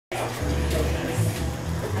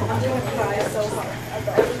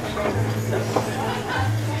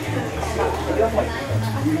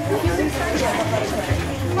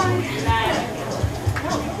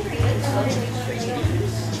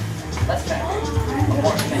That's fair.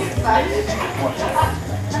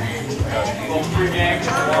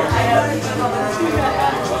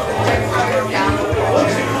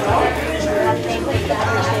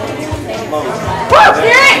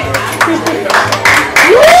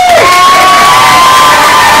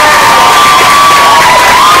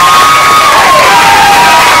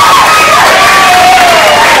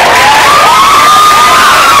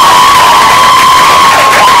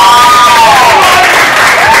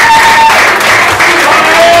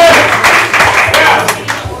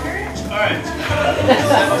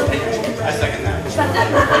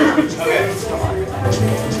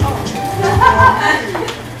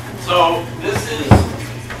 So this is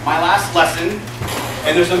my last lesson,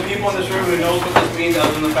 and there's some people in this room who knows what this means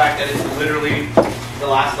other than the fact that it's literally the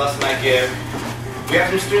last lesson I give. We have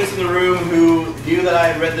some students in the room who knew that I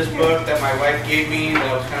had read this book that my wife gave me, that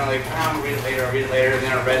I was kind of like, I'm going to read it later, I'll read it later, and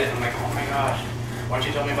then I read it, and I'm like, oh my gosh, why don't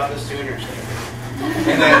you tell me about this sooner?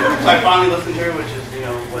 And then, so I finally listened to her, which is, you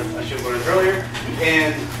know, what I should have learned earlier,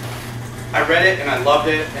 and I read it, and I loved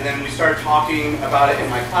it, and then we started talking about it in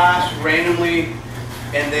my class, randomly,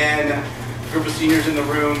 and then a group of seniors in the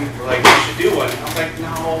room were like, you should do one. And I was like,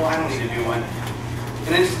 no, I don't need to do one. And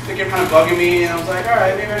then they kept kind of bugging me, and I was like, all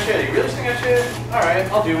right, maybe I should. You really think I should? All right,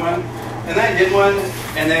 I'll do one. And then I did one,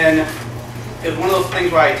 and then it was one of those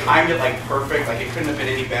things where I timed it like perfect, like it couldn't have been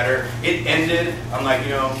any better. It ended, I'm like,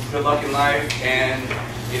 you know, good luck in life, and,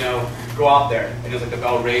 you know, go out there. And it was like the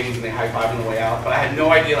bell rings, and they high-fived on the way out. But I had no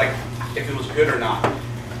idea, like, if it was good or not.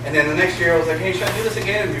 And then the next year I was like, hey, should I do this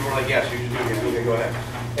again? And people were like, yes, you should do it again. Okay, go ahead.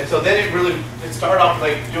 And so then it started off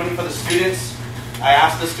like doing it for the students. I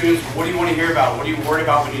asked the students, what do you want to hear about? What are you worried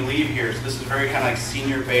about when you leave here? So this is very kind of like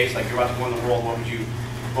senior based, like you're about to go in the world, what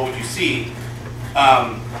would you see?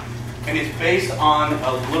 And it's based on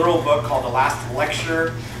a literal book called The Last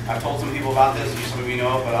Lecture. I've told some people about this, some of you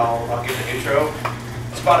know, but I'll give the intro.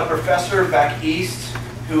 It's about a professor back east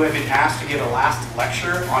who had been asked to give a last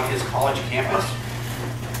lecture on his college campus.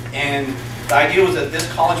 And the idea was that this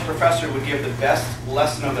college professor would give the best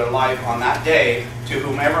lesson of their life on that day to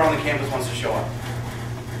whomever on the campus wants to show up.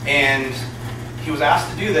 And he was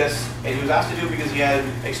asked to do this, and he was asked to do it because he had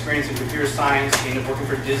experience in computer science. He ended up working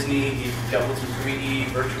for Disney. He dealt with some 3D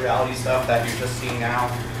virtual reality stuff that you're just seeing now.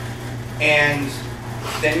 And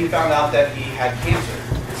then he found out that he had cancer.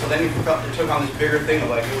 And so then he took on this bigger thing of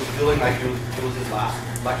like, it was feeling like it was his last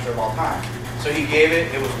lecture of all time. So he gave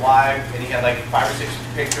it, it was live, and he had like 5 or 6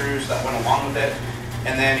 pictures that went along with it.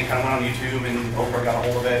 And then he kind of went on YouTube, and Oprah got a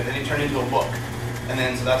hold of it. And then he turned it into a book. And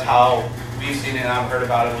then, so that's how we've seen it and I've heard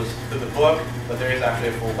about it, was through the book, but there is actually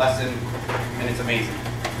a full lesson, and it's amazing.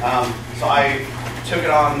 So I took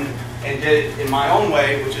it on and did it in my own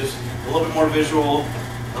way, which is a little bit more visual,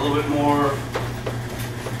 a little bit more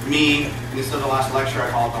me, and instead of the last lecture, I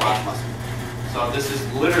call it the last lesson. So this is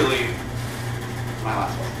literally my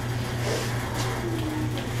last lesson.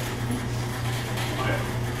 Okay.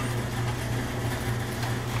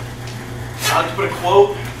 I like to put a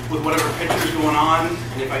quote with whatever picture's going on,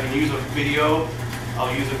 and if I can use a video,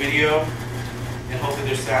 I'll use a video, and hopefully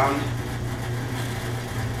there's sound.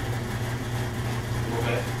 A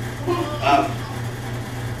little bit.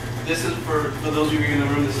 This is for those of you in the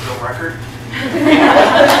room, this is a record.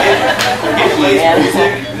 It plays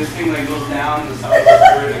music, this thing like goes down, and the sound goes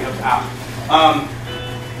through it and goes out.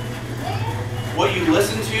 What you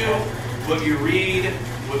listen to, what you read,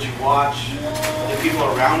 what you watch, the people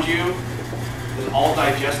around you, is all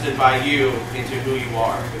digested by you into who you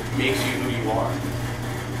are. It makes you who you are.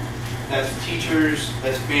 That's teachers,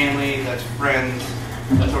 that's family, that's friends,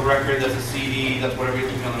 that's a record, that's a CD, that's whatever you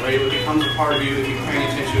listen on the radio. It becomes a part of you if you're paying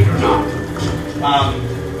attention to it or not.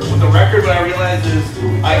 With the record, what I realized is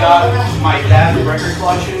I got my dad's record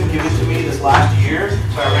collection given to me this last year.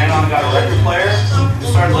 So I ran on and got a record player and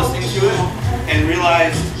started listening to it and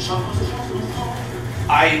realized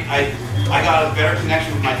I got a better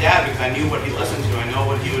connection with my dad because I knew what he listened to. I know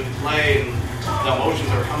what he would play and the emotions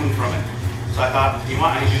that were coming from it. So I thought, you know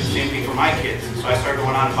what, I need to do the same thing for my kids. So I started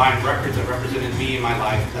going on and buying records that represented me in my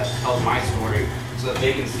life, that tells my story, so that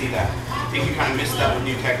they can see that. I think you kind of miss that with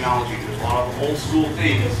new technology. There's a lot of old school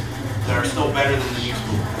things that are still better than the new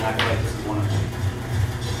school, and I feel like this is one of them.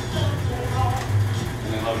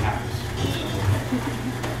 And then love and happiness.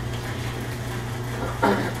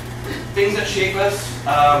 Things that shape us.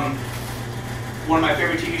 One of my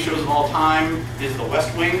favorite TV shows of all time is The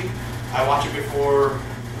West Wing. I watch it before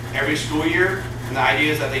every school year. And the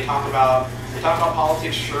idea is that they talk about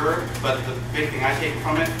politics, sure, but the big thing I take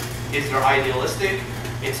from it is they're idealistic.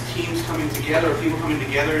 It's teams coming together, or people coming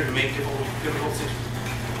together to make difficult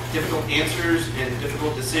answers and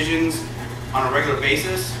difficult decisions on a regular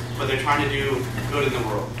basis, but they're trying to do good in the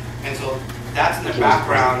world. And so that's in the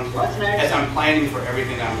background as I'm planning for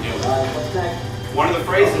everything that I'm doing. One of the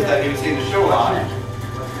phrases that you would say in the show a lot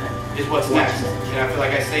is what's next. And I feel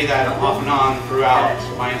like I say that off and on throughout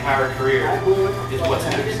my entire career, is what's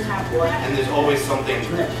next. And there's always something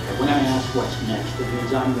next. When I ask what's next, it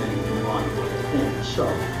means I'm ready to move on with the thing. So,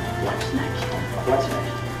 what's next? What's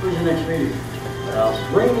next? Who's the next reader?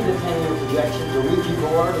 Bring me the penny of projections, the Ouija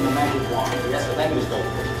board, and the magic wand. Yes, I think it was gold.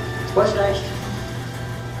 What's next?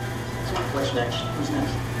 What's next? Who's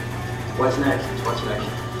next? What's next? What's next?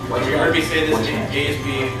 What's You heard me say this in ASB,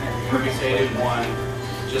 you heard me say it in one,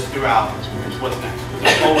 just throughout. What's next?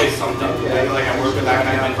 There's always something. I feel like I work with that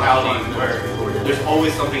kind of mentality where there's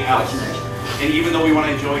always something else. And even though we want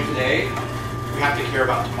to enjoy today, we have to care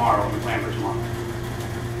about tomorrow and plan for tomorrow.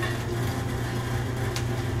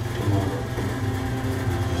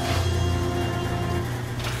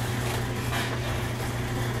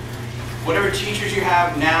 Whatever teachers you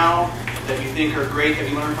have now that you think are great that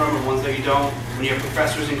you learn from, and ones that you don't. When you have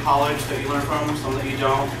professors in college that you learn from, some that you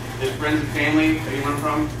don't. There's friends and family that you learn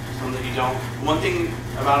from, some that you don't. One thing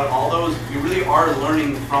about all those, you really are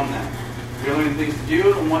learning from them. You're learning things to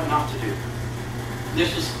do and what not to do.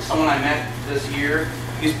 This is someone I met this year.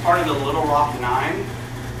 He's part of the Little Rock 9.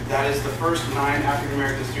 That is the first 9 African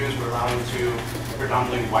American students were allowed into a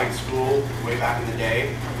predominantly white school way back in the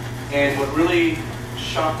day. And what really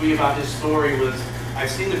shocked me about his story was I've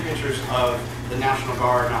seen the pictures of the National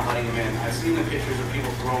Guard not letting him in. I've seen the pictures of people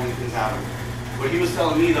throwing things at him. What he was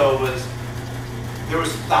telling me though was there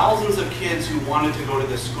was thousands of kids who wanted to go to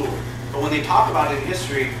this school. But when they talk about it in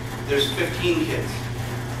history, there's 15 kids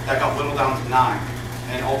that got whittled down to 9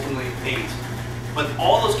 and ultimately 8. But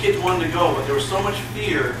all those kids wanted to go, but there was so much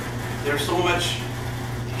fear, there was so much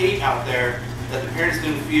hate out there that the parents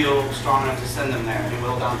didn't feel strong enough to send them there and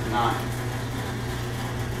whittle down to 9.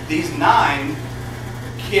 These 9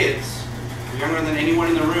 kids, younger than anyone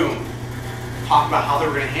in the room, talked about how they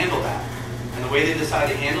were going to handle that. And the way they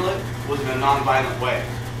decided to handle it was in a non-violent way.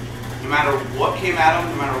 No matter what came at them,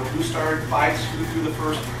 no matter who started fights, who threw the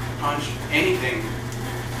first punch, anything,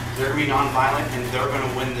 they're going to be non-violent and they're going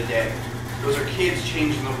to win the day. Those are kids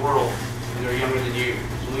changing the world, and they're younger than you.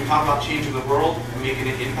 So when we talk about changing the world and making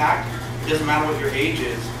an impact, it doesn't matter what your age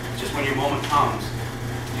is, just when your moment comes,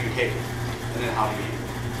 do you take it? And then how do you handle it?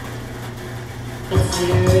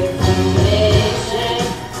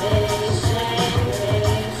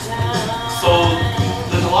 So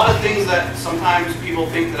there's a lot of things that sometimes people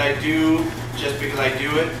think that I do just because I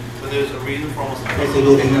do it, but there's a reason for almost every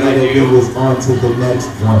single thing that I do. On to the next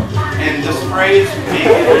one. And this phrase, make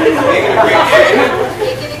it a great day.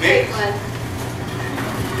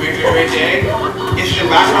 Make it a great day. It's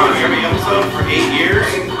the background of every episode for 8 years,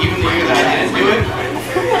 even the year that I didn't do it,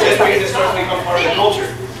 just because it starts to become part of the culture.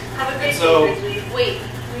 Have a great So, day, Grizzly. Wait,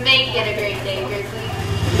 make it a great day, Grizzly.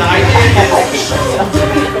 the idea is,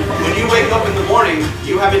 when you wake up in the morning,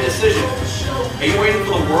 you have a decision. Are you waiting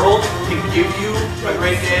for the world to give you a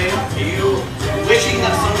great day? Are you wishing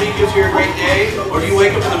that somebody gives you a great day? Or do you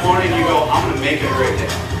wake up in the morning and you go, I'm going to make it a great day?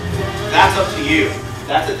 That's up to you.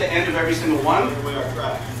 That's at the end of every single one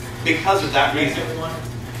because of that reason.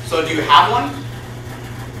 So do you have one?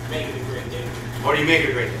 Make it a great day. Or do you make it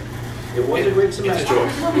a great day? It was a great It's a semester.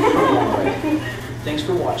 choice. Thanks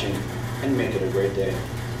for watching, and make it a great day.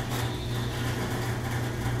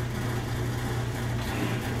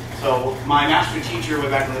 So my master teacher way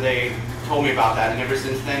back in the day told me about that, and ever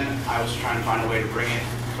since then I was trying to find a way to bring it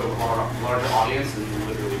to a larger audience, and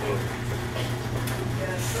literally did.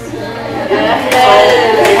 So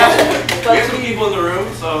we have some people in the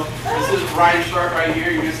room. So this is Ryan Sharp right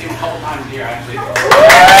here. You're gonna see him a couple times here actually.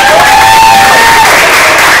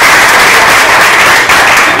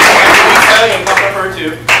 I'm talking to her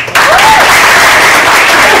too.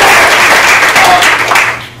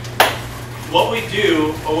 What we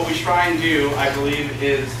do, or what we try and do, I believe,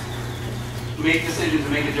 is make decisions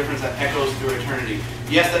and make a difference that echoes through eternity.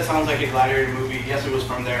 Yes, that sounds like a Gladiator movie. Yes, it was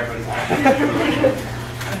from there, but it's actually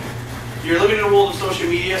You're living in a world of social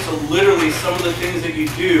media, so literally some of the things that you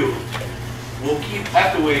do will keep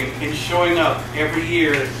echoing and showing up every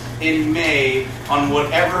year in May on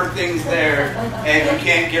whatever thing's there, and you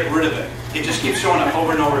can't get rid of it. It just keeps showing up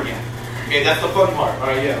over and over again. Okay, that's the fun part. All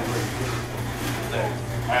right, yeah. There.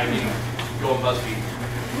 All right, you know, go on BuzzFeed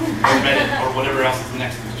or Reddit or whatever else is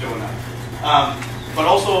next that's showing up. But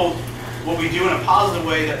also, what we do in a positive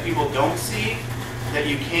way that people don't see that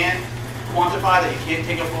you can't quantify, that you can't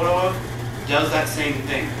take a photo of, does that same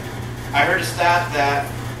thing. I heard a stat that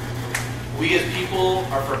we as people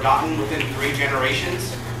are forgotten within 3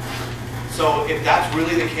 generations. So if that's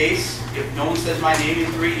really the case, if no one says my name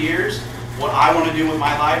in 3 years, what I want to do with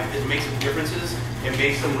my life is make some differences and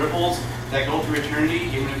make some ripples that go through eternity.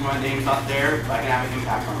 Even if my name's not there, I can have an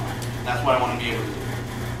impact on life. That's what I want to be able to do.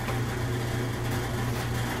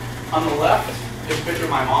 On the left is a picture of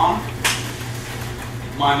my mom.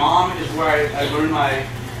 My mom is where I learned my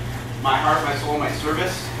heart, my soul, my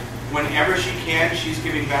service. Whenever she can, she's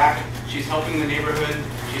giving back. She's helping the neighborhood.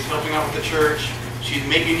 She's helping out with the church. She's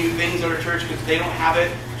making new things at her church because they don't have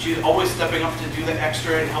it. She's always stepping up to do the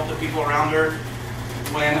extra and help the people around her.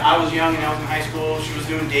 When I was young and I was in high school, she was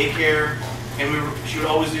doing daycare, and she would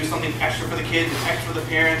always do something extra for the kids and extra for the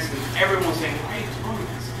parents, and everyone was saying, why are you doing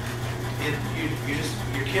this?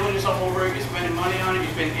 You're killing yourself over it, you're spending money on it,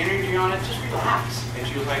 you're spending energy on it, just relax. And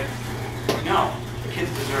she was like, no, the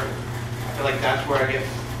kids deserve it. I feel like that's where I get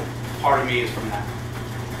part of me is from that.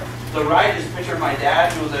 The right is a picture of my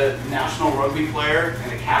dad, who was a national rugby player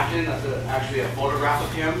and a captain. That's actually a photograph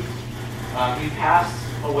of him. He passed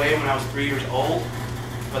away when I was 3 years old,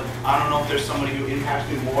 but I don't know if there's somebody who impacts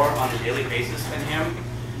me more on a daily basis than him.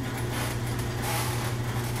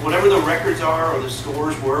 Whatever the records are or the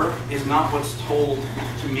scores were is not what's told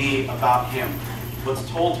to me about him. What's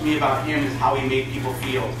told to me about him is how he made people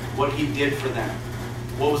feel, what he did for them,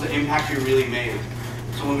 what was the impact he really made.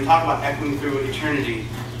 So when we talk about echoing through eternity,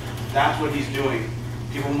 that's what he's doing.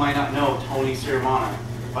 People might not know Tony Sirimanne,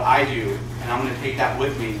 but I do, and I'm going to take that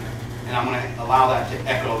with me, and I'm going to allow that to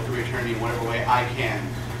echo through eternity in whatever way I can.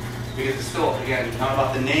 Because it's still, again, not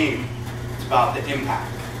about the name, it's about the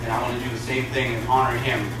impact. And I want to do the same thing and honor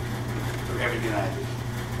him through everything that I do.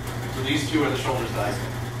 So these two are the shoulders that I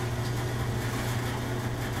stand.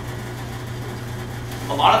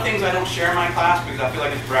 A lot of things I don't share in my class because I feel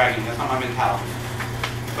like it's bragging. That's not my mentality.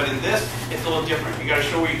 But in this, it's a little different. You got to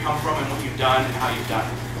show where you come from and what you've done and how you've done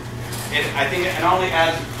it. I think it not only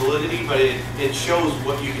adds validity, but it shows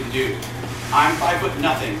what you can do. I'm 5'0",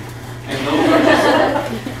 and those are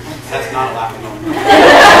just. That's not a laughing moment.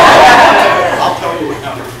 I'll tell you what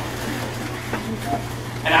number.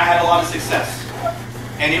 And I had a lot of success,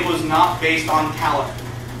 and it was not based on talent.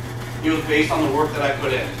 It was based on the work that I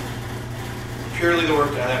put in. Purely the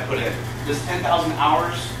work that I put in. This 10,000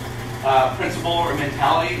 hours. Principle or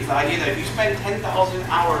mentality is the idea that if you spend 10,000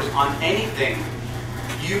 hours on anything,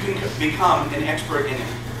 you can become an expert in it.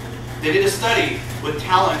 They did a study with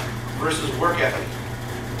talent versus work ethic.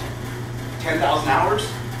 10,000 hours,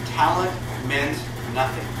 talent meant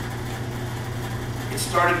nothing. It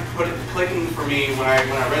started clicking for me when I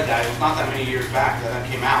read that. It was not that many years back that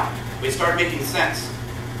came out. But it started making sense.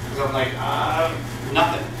 Because I'm like,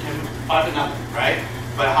 nothing. 5 to nothing, right?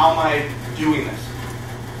 But how am I doing this?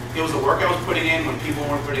 It was the work I was putting in when people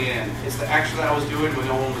weren't putting it in. It's the extra that I was doing when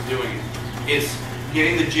no one was doing it. It's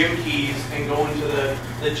getting the gym keys and going to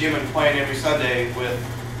the gym and playing every Sunday with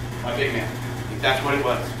my big man. That's what it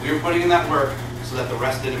was. We were putting in that work so that the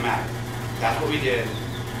rest didn't matter. That's what we did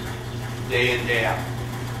day in, day out.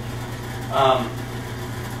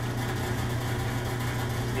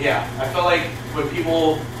 Yeah, I felt like when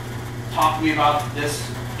people talk to me about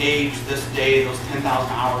this age, this day, those 10,000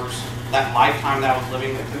 hours, that lifetime that I was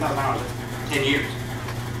living, like 10,000 hours, that's 10 years.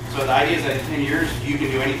 So the idea is that in 10 years, you can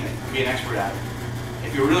do anything, be an expert at it.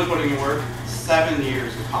 If you're really putting in work, 7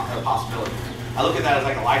 years is a possibility. I look at that as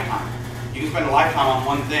like a lifetime. You can spend a lifetime on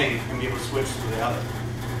one thing and be able to switch to the other.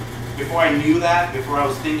 Before I knew that, before I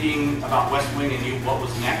was thinking about West Wing and knew what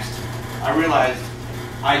was next, I realized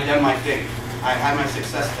I had done my thing. I had my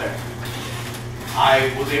success there.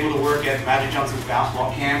 I was able to work at Magic Johnson's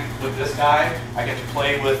basketball camp with this guy. I get to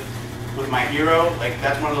play with my hero. Like,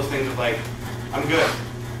 that's one of those things of like, I'm good.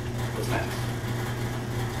 What's next?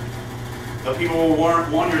 But people were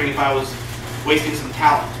wondering if I was wasting some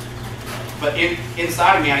talent. But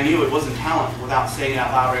inside of me, I knew it wasn't talent without saying it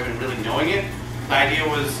out loud or even really knowing it. The idea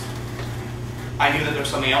was, I knew that there was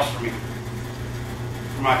something else for me.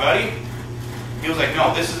 For my buddy, he was like,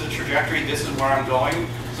 no, this is the trajectory, this is where I'm going.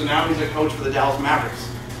 So now he's a coach for the Dallas Mavericks.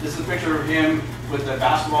 This is a picture of him with the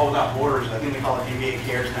Basketball Without Borders. I think they call it NBA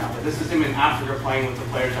Cares now. But this is him in Africa playing with the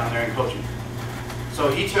players down there and coaching. So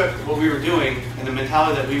he took what we were doing and the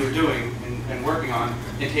mentality that we were doing and working on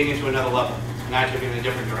and taking it to another level. And I took it in a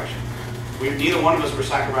different direction. Neither one of us were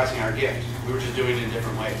sacrificing our gift. We were just doing it in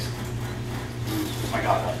different ways. Oh my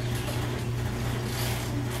God.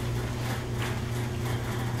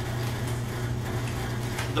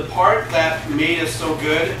 The part that made us so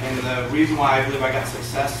good, and the reason why I believe I got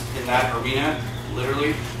success in that arena,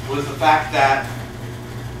 literally, was the fact that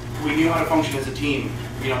we knew how to function as a team.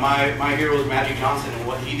 You know, my hero was Magic Johnson, and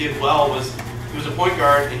what he did well was he was a point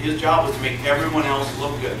guard, and his job was to make everyone else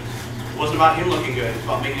look good. It wasn't about him looking good, it was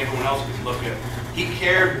about making everyone else look good. He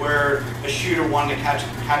cared where a shooter wanted to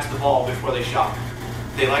catch the ball before they shot.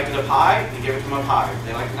 They liked it up high, he gave it to them up high.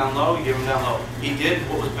 They liked it down low, he gave them down low. He did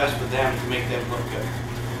what was best for them to make them look good.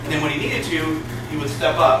 And then when he needed to, he would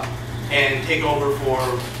step up and take over for,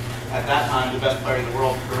 at that time, the best player in the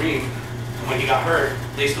world, Kareem. And when he got hurt,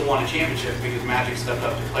 they still won a championship because Magic stepped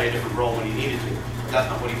up to play a different role when he needed to. But that's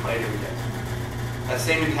not what he played every day. That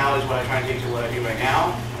same mentality is what I try and take to what I do right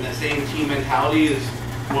now. And that same team mentality is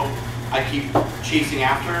what I keep chasing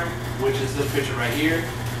after, which is this picture right here.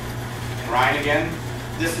 And Ryan again.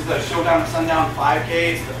 This is the Showdown at Sundown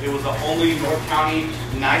 5K. It was the only North County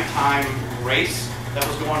nighttime race that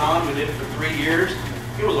was going on. We did it for 3 years.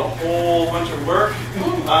 It was a whole bunch of work.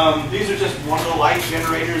 These are just one of the light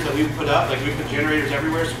generators that we put up. Like, we put generators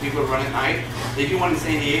everywhere so people would run at night. They do one in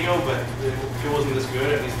San Diego, but it wasn't this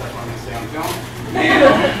good. At least that's what I'm going to say on film.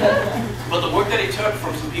 And, but the work that it took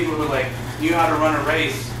from some people who like knew how to run a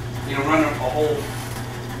race, you know, run a whole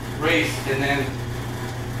race, and then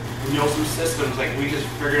know some systems, like we just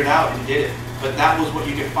figured it out and did it. But that was what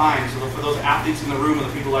you could find. So for those athletes in the room and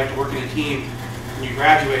the people who like to work in a team, and you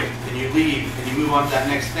graduate and you leave and you move on to that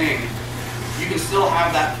next thing, you can still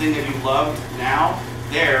have that thing that you loved now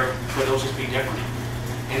there, but it'll just be different.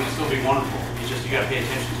 And it'll still be wonderful. It's just you gotta pay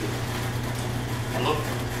attention to it. And look.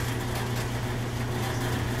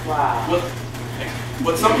 Wow.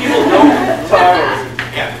 What some people don't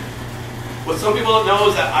yeah. What some people don't know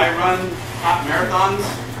is that I run half marathons.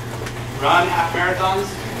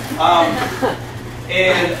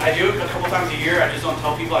 And I do it a couple times a year. I just don't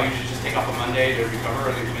tell people. I usually just take off a Monday to recover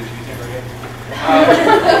and then come in Tuesday for it.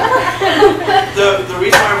 The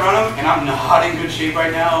reason I run them, and I'm not in good shape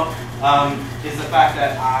right now, is the fact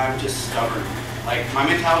that I'm just stubborn. Like, my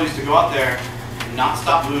mentality is to go out there, not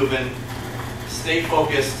stop moving, stay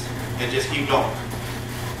focused, and just keep going.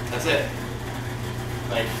 That's it.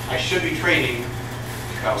 Like, I should be training.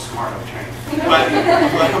 If I was smart, I would train. But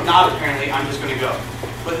I'm not, apparently. I'm just going to go.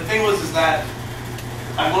 But the thing was is that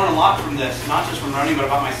I've learned a lot from this, not just from running, but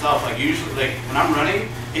about myself. Like, usually, like, when I'm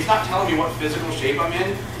running, it's not telling me what physical shape I'm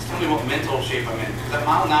in. It's telling me what mental shape I'm in. Because at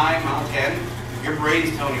mile 9, mile 10, your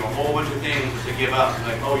brain's telling you a whole bunch of things to give up.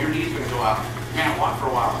 Like, oh, your knee's going to go out. You can't walk for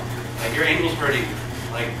a while. Like, your ankle's hurting.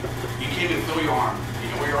 Like, you can't even feel your arm.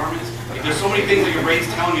 You know where your arm is? Like, there's so many things that your brain's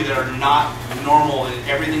telling you that are not normal, and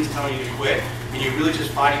everything's telling you to quit, and you're really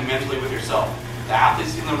just fighting mentally with yourself. The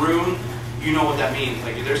athletes in the room, you know what that means.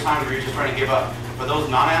 Like, there's times where you're just trying to give up. For those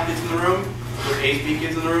non-athletes in the room, those ASB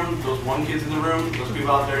kids in the room, those 1 kids in the room, those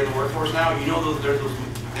people out there in the workforce now, you know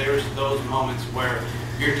there's those moments where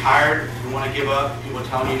you're tired, you want to give up, people are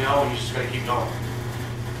telling you no, and you just got to keep going.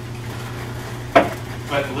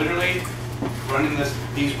 But literally, running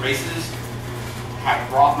these races have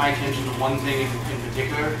brought my attention to one thing in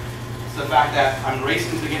particular. It's the fact that I'm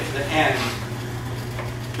racing to get to the end,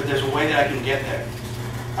 but there's a way that I can get there.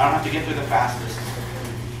 I don't have to get there the fastest.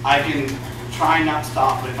 I can try and not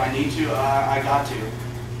stop, but if I need to, I got to.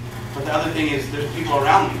 But the other thing is, there's people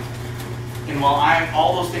around me. And while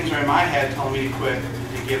all those things are in my head telling me to quit,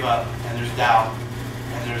 to give up, and there's doubt,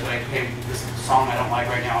 and there's like, hey, this song I don't like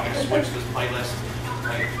right now, I'm going to switch this playlist.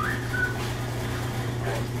 Like,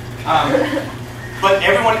 but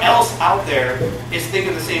everyone else out there is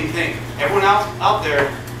thinking the same thing. Everyone else out there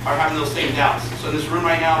are having those same doubts. So in this room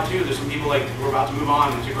right now too, there's some people like we're about to move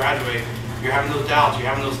on to graduate. You're having those doubts, you're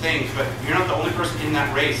having those things, but you're not the only person in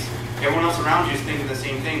that race. Everyone else around you is thinking the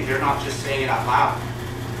same thing. They're not just saying it out loud.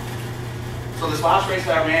 So this last race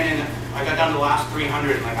that I ran in, I got down to the last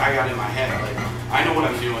 300, and like I got in my head, like I know what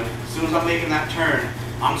I'm doing. As soon as I'm making that turn,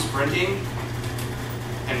 I'm sprinting,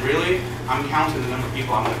 and really, I'm counting the number of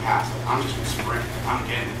people I'm going to pass. Like, I'm just going to sprint. I'm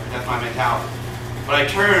getting it. That's my mentality. But I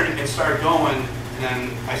turned and started going, and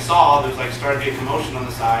then I saw there's like started getting commotion on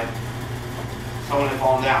the side. Someone had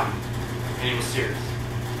fallen down, and it was serious.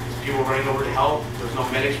 People were running over to help. There was no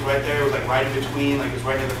medics right there. It was like right in between, like it was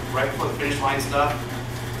right before the finish line stuff.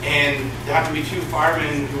 And there happened to be 2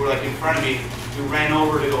 firemen who were like in front of me who ran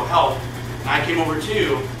over to go help. And I came over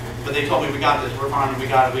too, but they told me, we got this, we're fine, we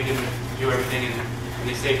got it, we can do everything, and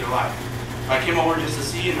they saved their life. I came over just to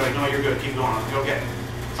see, and they're like, no, you're good, keep going. I was like, okay.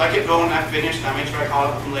 So I kept going, and I finished, and I made sure I called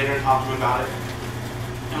up with them later and talked to them about it.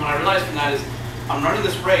 And what I realized from that is, I'm running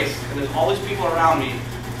this race, and there's all these people around me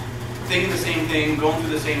thinking the same thing, going through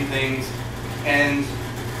the same things, and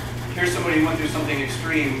here's somebody who went through something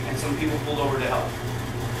extreme, and some people pulled over to help.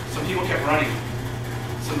 Some people kept running.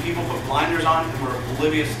 Some people put blinders on and were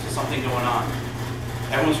oblivious to something going on.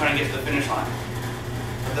 Everyone's trying to get to the finish line.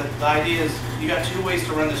 the idea is you got two ways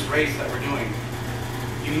to run this race that we're doing.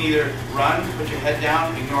 You can either run, put your head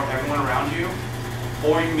down, ignore everyone around you,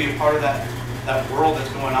 or you can be a part of that world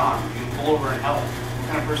that's going on. You can pull over and help. What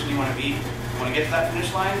kind of person do you want to be? You want to get to that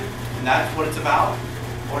finish line, and that's what it's about?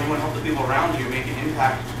 Or do you want to help the people around you make an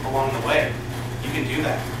impact along the way? You can do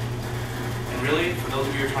that. And really, for those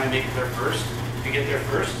of you who are trying to make it there first, if you get there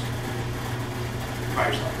first, try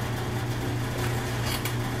yourself.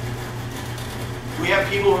 We have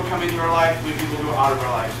people who come into our life, we have people who are out of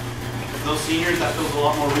our life. For those seniors, that feels a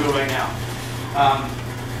lot more real right now.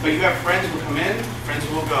 But you have friends who come in, friends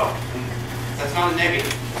who will go. And that's not a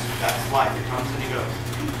negative. That's life. It comes and it goes.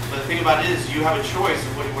 But the thing about it is, you have a choice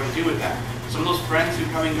of what you want to do with that. Some of those friends who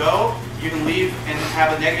come and go, you can leave and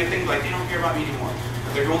have a negative thing, like they don't care about me anymore.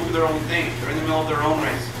 But they're going through their own thing. They're in the middle of their own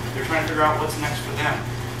race. They're trying to figure out what's next for them.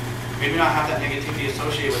 Maybe not have that negativity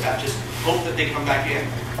associated with that. Just hope that they come back in.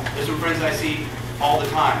 There's some friends I see all the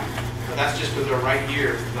time, but that's just because they're right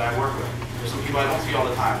here that I work with. There's some people I don't see all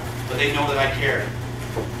the time, but they know that I care.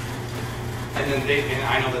 And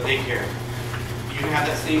I know that they care. You can have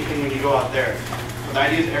that same thing when you go out there. But the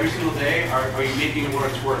idea is every single day, are you making it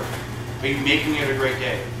what it's worth? Are you making it a great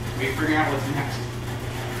day? Are you figuring out what's next?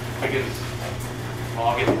 Because,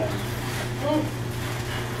 well, I'll get to that.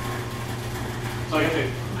 So I get to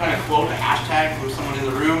kind of quote a hashtag from someone in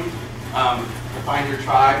the room, find your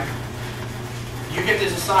tribe. You get to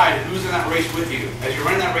decide who's in that race with you. As you're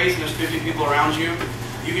running that race and there's 50 people around you,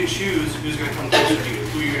 you can choose who's going to come closer to you,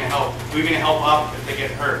 who you're going to help, who you're going to help up if they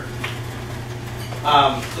get hurt.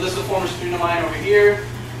 So this is a former student of mine over here,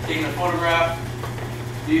 taking a photograph.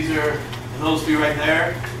 These are those two right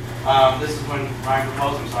there. This is when Ryan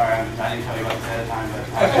proposed. I'm sorry, I didn't tell you about this ahead of time, but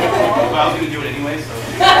I was going to do it anyway, so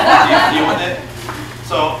deal with it.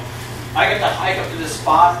 So I got to hike up to this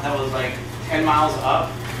spot that was like 10 miles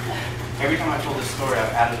up. Every time I told this story,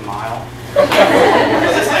 I've added a mile.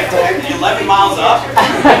 Because it's like 11 miles up,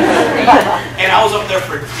 and I was up there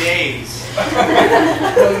for days.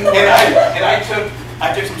 And I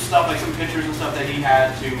took some stuff, like some pictures and stuff that he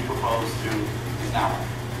had to propose to his now wife.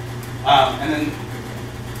 And then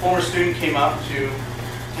a former student came up to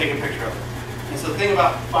take a picture of it. And so the thing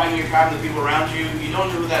about finding your tribe and the people around you, you don't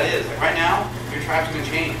know who that is. Like right now, your tribe's going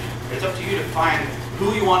to change. But it's up to you to find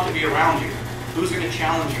who you want to be around you, who's going to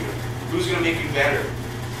challenge you, who's going to make you better.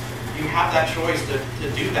 You have that choice to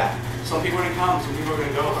do that. Some people are going to come, some people are going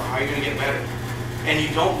to go. How are you going to get better? And you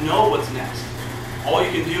don't know what's next. All you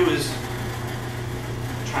can do is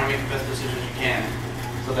try to make the best decisions you can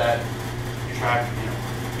so that your tribe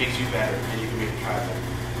makes you better and you can make your tribe better.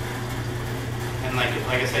 And like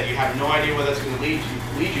I said, you have no idea where that's going to lead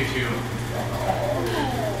you to.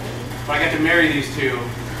 But I got to marry these two.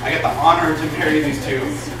 I got the honor to marry these two.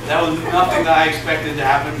 That was nothing that I expected to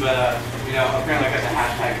happen, but apparently I got the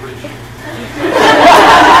hashtag bridge.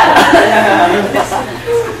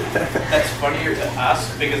 That's funnier to us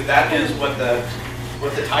because that is what the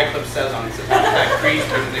tie clip says on it. It says hashtag preach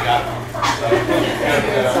because they got it on. So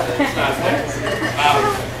it's not fair.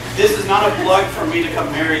 This is not a plug for me to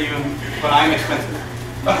come marry you, but I'm expensive.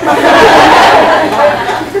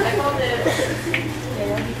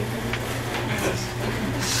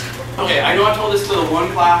 Okay, I know I told this to the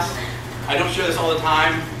one class. I don't share this all the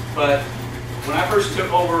time, but when I first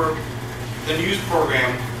took over the news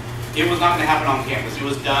program, it was not going to happen on campus. It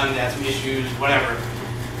was done, they had some issues, whatever.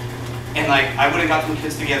 And like, I went and got some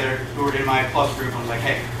kids together who were in my plus group and was like,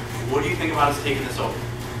 hey, what do you think about us taking this over?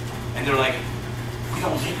 And they're like, we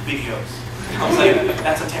don't make videos. And I was like,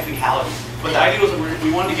 that's a technicality. But the idea was that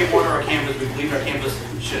we wanted to get more to our campus. We believed our campus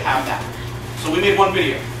should have that. So we made one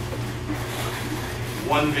video.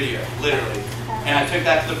 One video, literally. And I took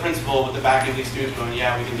that to the principal with the back of these students going,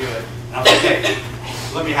 yeah, we can do it. And I was like, hey,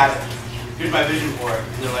 let me have it. Here's my vision for it.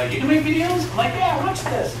 And they're like, you can make videos? I'm like, yeah, watch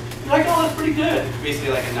this. They're like, oh, that's pretty good.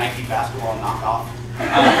 Basically like a Nike basketball knockoff.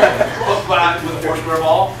 But with a Foursquare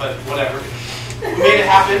ball, but whatever. We made it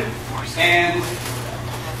happen, and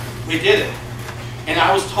we did it. And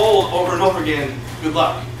I was told over and over again, good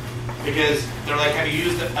luck. Because they're like, have you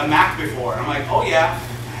used a Mac before? And I'm like, oh yeah.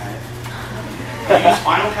 I use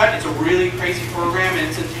Final Cut. It's a really crazy program and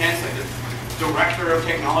it's intense. Like the director of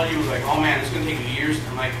technology was like, oh man, it's going to take you years.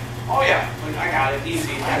 I'm like, oh yeah, like I got it,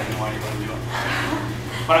 easy. I have no idea what I'm doing.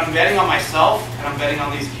 But I'm betting on myself and I'm betting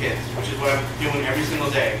on these kids, which is what I'm doing every single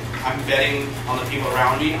day. I'm betting on the people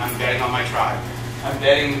around me. I'm betting on my tribe. I'm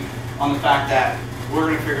betting on the fact that we're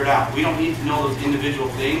going to figure it out. We don't need to know those individual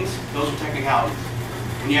things. Those are technicalities.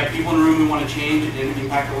 When you have people in the room who want to change and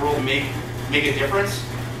impact the world and make a difference,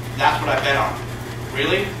 that's what I bet on.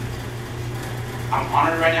 Really? I'm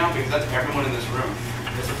honored right now because that's everyone in this room.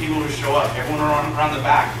 It's the people who show up. Everyone around the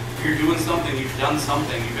back. If you're doing something, you've done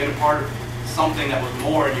something, you've been a part of something that was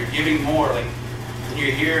more, and you're giving more. Like, and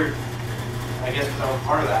you're here, I guess because I was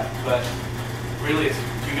part of that, but really it's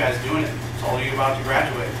you guys doing it. It's all you about to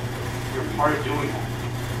graduate. You're part of doing that.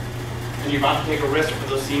 And you're about to take a risk for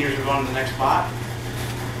those seniors who are going to the next spot.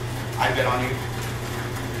 I bet on you.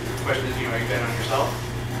 The question is, are you betting on yourself?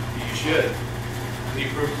 You should. And you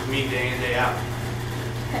prove it to me day in, day out.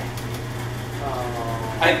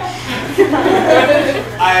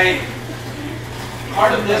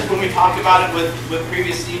 Part of this, when we talked about it with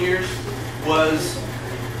previous seniors, was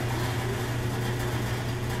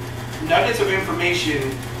nuggets of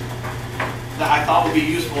information that I thought would be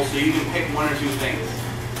useful so you can pick one or two things.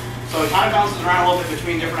 So it kind of bounces around a little bit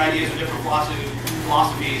between different ideas or different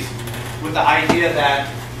philosophies with the idea that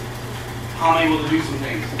how am I able to do some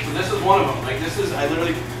things. So this is one of them. Like this is, I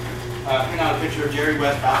literally printed out a picture of Jerry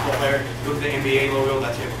West, basketball player, with the NBA logo,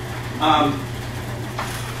 that's it.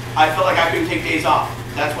 I felt like I couldn't take days off.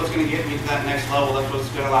 That's what's going to get me to that next level. That's what's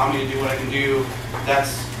going to allow me to do what I can do.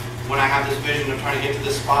 That's when I have this vision of trying to get to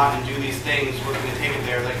this spot and do these things, what's going to take it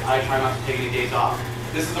there. Like I try not to take any days off.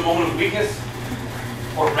 This is a moment of weakness,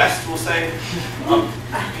 or rest, we'll say, of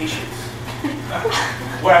patience.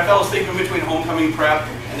 Where I fell asleep in between homecoming prep,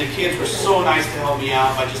 and the kids were so nice to help me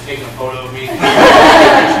out by just taking a photo of me.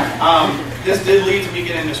 This did lead to me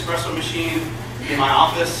getting an espresso machine in my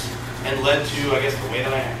office, and led to, I guess, the way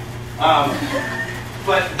that I am.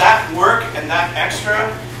 But that work and that extra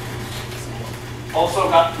also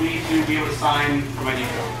got me to be able to sign for my degree.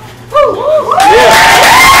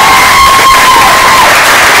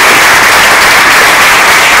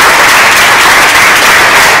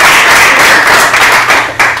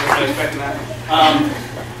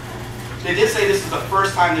 They did say this is the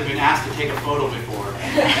first time they've been asked to take a photo before,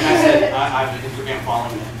 and I said I've been Instagram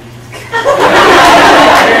following it.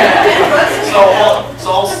 So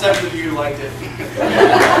all 7 of you liked it.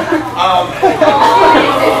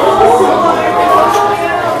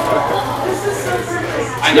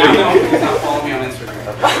 I now know he's not following me on Instagram.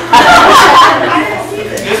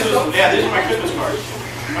 These are my Christmas cards.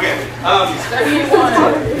 Okay.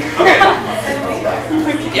 Okay.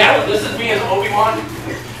 Yeah, this is me as Obi-Wan.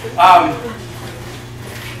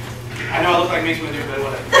 I know I look like Mace Windu, but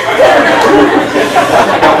whatever.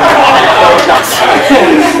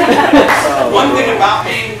 One thing about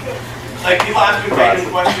me, like people ask me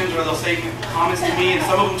random questions or they'll say comments to me, and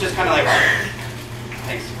some of them just kind of like,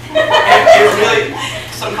 thanks. And it really,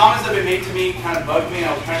 some comments that have been made to me kind of bugged me,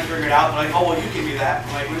 and I was trying to figure it out. They're like, oh, well, you can do that.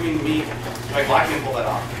 I'm like, what do you mean me? Like, well, I can't pull that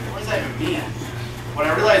off. What does that even mean? What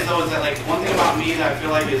I realized though is that like one thing about me that I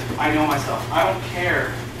feel like is I know myself. I don't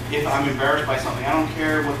care if I'm embarrassed by something. I don't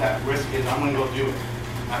care what that risk is. I'm going to go do it.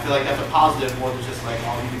 I feel like that's a positive more than just like,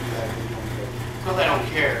 oh, you can do that. You don't care. It's not that I don't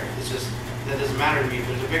care. It's just that doesn't matter to me. If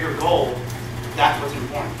there's a bigger goal, that's what's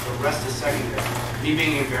important. The rest is secondary. Me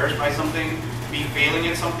being embarrassed by something, me failing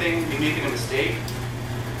at something, me making a mistake,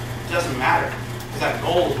 it doesn't matter. Because that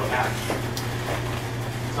goal is what matters.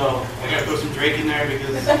 So I got to throw some Drake in there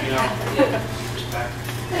because, respect.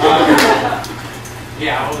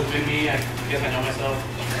 Yeah, I've always been me. I guess I know myself.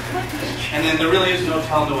 And then there really is no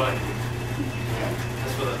telling what I do.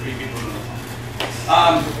 That's for the 3 people who know.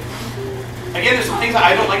 Again, there's some things that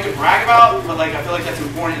I don't like to brag about, but like I feel like that's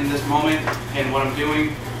important in this moment and what I'm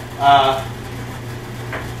doing.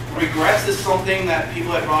 Regrets is something that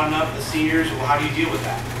people have brought up, the seniors. Well, how do you deal with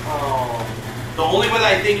that? The only way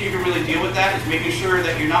that I think you can really deal with that is making sure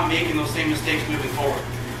that you're not making those same mistakes moving forward.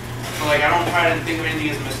 So like I don't try to think of anything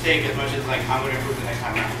as a mistake as much as like I'm going to improve the next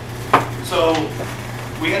time around. So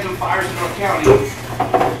we had some fires in North County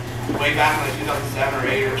way back in like 2007 or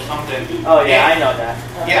 8 or something. Oh yeah, I know that.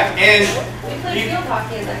 Yeah, and we played field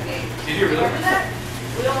hockey in that game. Did you really? Remember that?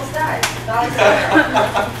 We almost died.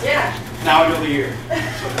 Yeah. Now I know the year.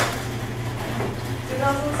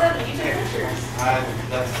 2007. You took pictures.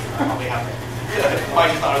 That's probably happened. I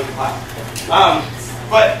just thought it was a class.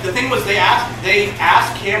 But the thing was, they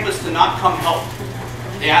asked campus to not come help.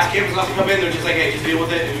 They asked campus not to come in. They're just like, hey, just deal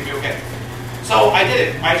with it and you'll be okay. So I did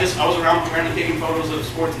it. I was around apparently taking photos of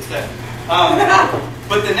sports instead.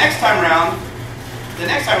 But the next time around in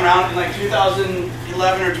like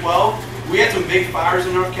 2011 or 12, we had some big fires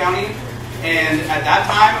in North County. And at that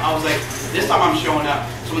time, I was like, this time I'm showing up.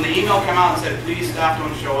 So when the email came out and said, please staff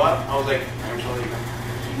don't show up, I was like, I'm showing up.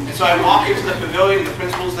 And so I walked into the pavilion, the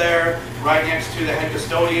principal's there, right next to the head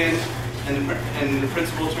custodian, and the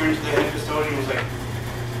principal turned to the head custodian and was like,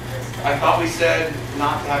 I thought we said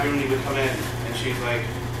not to have anyone even come in. And she's like,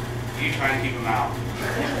 are you trying to keep them out?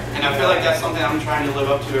 And I feel like that's something I'm trying to live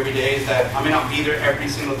up to every day, is that I may not be there every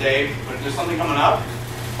single day, but if there's something coming up,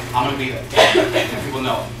 I'm going to be there. And people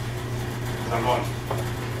know it. Because I'm going.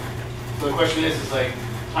 So the question is like,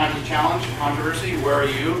 times of challenge, controversy, where are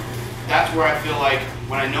you? That's where I feel like,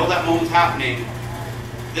 when I know that moment's happening,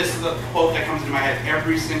 this is the quote that comes into my head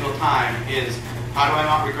every single time is, how do I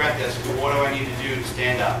not regret this? What do I need to do to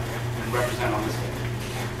stand up and represent on this day?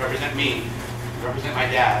 Represent me, represent my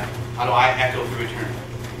dad. How do I echo through eternity?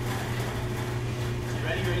 You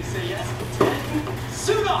ready? Ready to say yes? 10.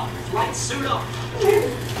 Suit up! Lights, suit up!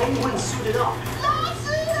 Anyone suited up? No,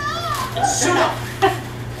 suit up! Suit up!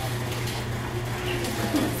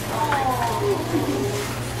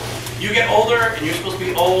 You get older and you're supposed to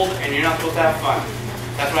be old and you're not supposed to have fun.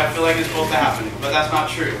 That's what I feel like is supposed to happen, but that's not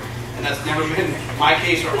true. And that's never been my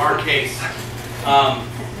case or our case.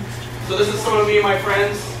 So this is some of me and my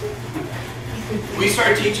friends. We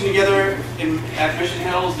started teaching together at Mission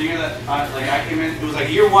Hills the year that I came in. It was like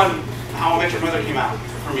year one, How I Met Your Mother came out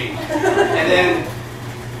for me. And then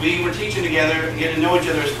we were teaching together and getting to know each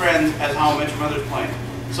other as friends as How I Met Your Mother's playing.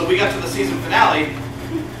 So we got to the season finale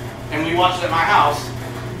and we watched it at my house.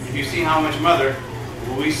 If you've seen How I Met Your Mother,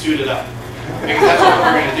 we suited up. Because that's what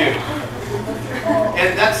we're going to do.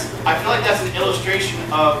 And I feel like that's an illustration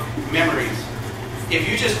of memories. If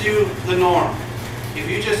you just do the norm, if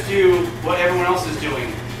you just do what everyone else is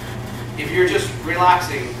doing, if you're just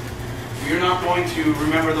relaxing, you're not going to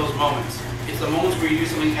remember those moments. It's the moments where you do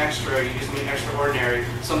something extra, you do something extraordinary,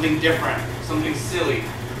 something different, something silly.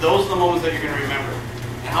 Those are the moments that you're going to remember.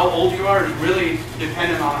 And how old you are is really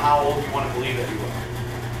dependent on how old you want to believe that you are.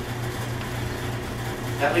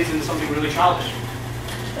 That leads into something really childish.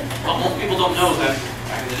 What most people don't know is that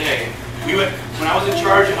back in the day, when I was in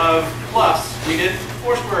charge of Plus, we did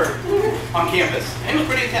Foursquare on campus. And it was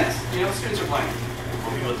pretty intense. You know, the students are playing.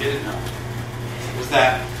 What people didn't know was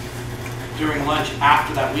that during lunch,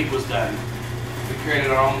 after that week was done, we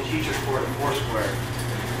created our own teacher court at Foursquare.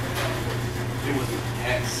 It was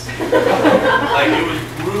intense. Like, it was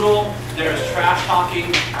brutal. There was trash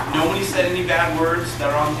talking. Nobody said any bad words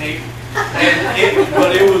that are on tape.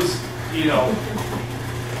 But it was, you know,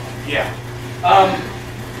 yeah.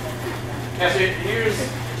 So here's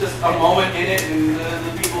just a moment in it, and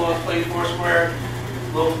the people who playing Foursquare,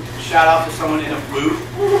 a little shout out to someone in a booth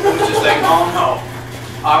who was just like, oh no,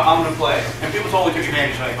 I'm going to play. And people totally took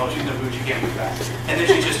advantage, like, oh, she's in a booth, she can't move fast. And then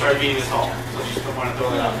she just started beating us all. So she just wanted to throw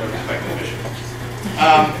that out there, respect the mission.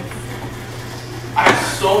 I had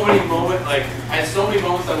so many moments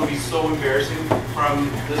that would be so embarrassing from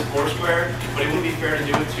this Foursquare, but it wouldn't be fair to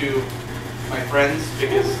do it to my friends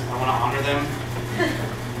because I want to honor them.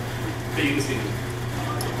 But you can see them.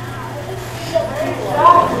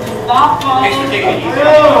 Thanks for taking it easy.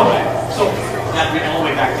 So that went all the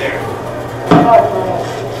way back there.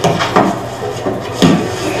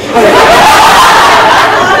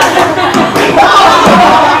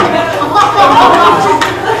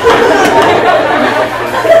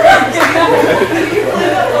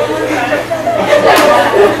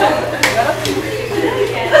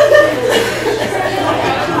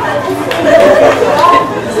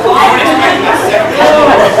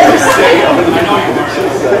 I know you weren't.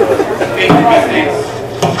 Fake mistakes.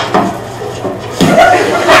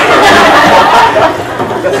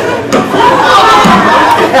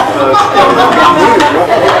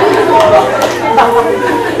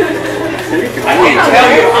 I can't tell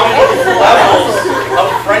you how many levels of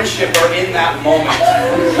friendship are in that moment.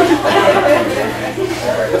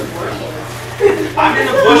 I'm in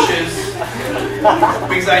the bushes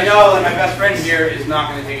because I know that my best friend here is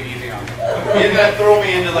not going to take it easy on me. He's going to throw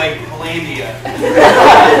me into like Hollandia.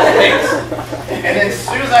 And then as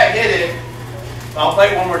soon as I hit it, I'll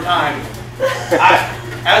play it one more time.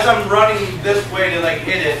 As I'm running this way to like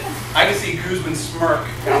hit it, I can see Guzman smirk,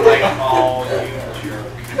 and I'm like, oh, you jerk.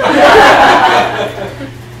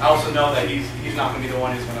 I also know that he's not going to be the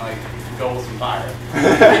one who's going to like go with some fire.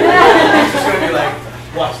 He's just going to be like,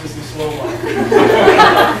 watch this in slow mo.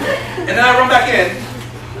 And then I run back in,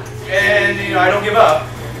 and you know I don't give up.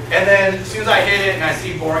 And then as soon as I hit it, and I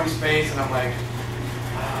see boring space, and I'm like,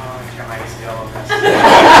 oh, I can't like still.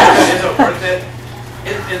 Is it worth it?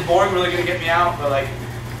 Is boring really going to get me out? But like,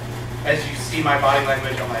 as you see my body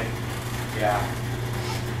language, I'm like, yeah.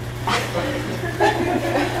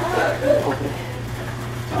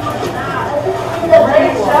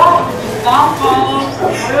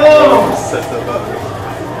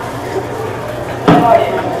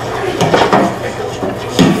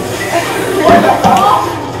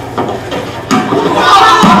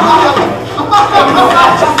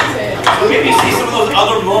 Maybe see some of those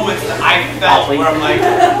other moments that I felt where I'm like,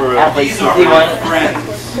 these are my friends.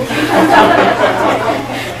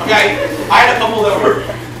 Okay, I had a couple that were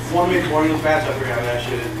one made boring was bad, so I figured I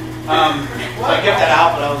should So I kept that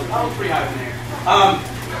out, but I was pretty high in there.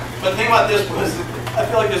 But the thing about this was, I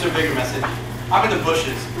feel like there's a bigger message. I'm in the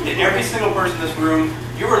bushes, and every single person in this room,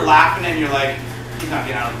 you were laughing and you're like, he's not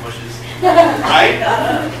getting out of the bushes, right?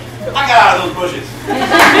 I got out of those bushes.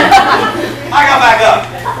 I got back up.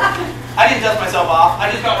 I didn't dust myself off.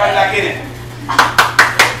 I just got right back in it.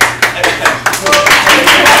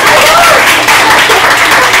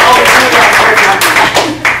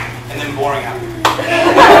 And then boring out.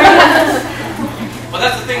 But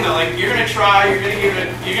that's the thing though, like you're gonna try, you're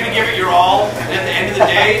gonna give it your all, and at the end of the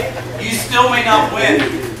day, you still may not win,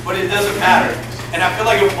 but it doesn't matter. And I feel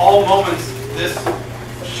like in all moments, this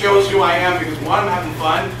shows who I am because one, I'm having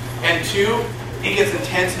fun, and two, it gets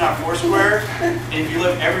intense in our Foursquare. And if you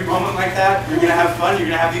live every moment like that, you're gonna have fun, you're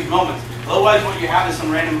gonna have these moments. Otherwise, what you have is some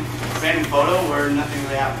random photo where nothing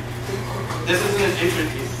really happened. This isn't as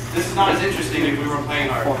interesting. This is not as interesting if we were playing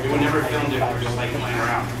art. We would never filmed it. We were just like playing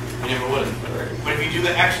around. We never would. But if you do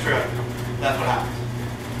the extra, that's what happens.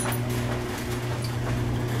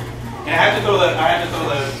 And I had to throw the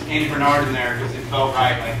Andy Bernard in there because it felt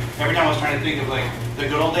right. Like every time I was trying to think of like the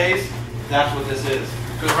good old days, that's what this is.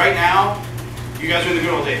 Because right now, you guys are in the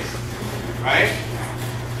good old days, right?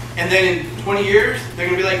 And then in 20 years, they're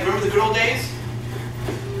gonna be like, remember the good old days?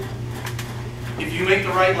 If you make the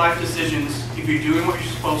right life decisions, if you're doing what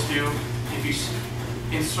you're supposed to, if you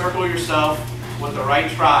encircle yourself with the right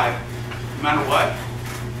tribe, no matter what,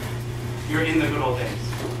 you're in the good old days.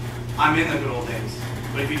 I'm in the good old days.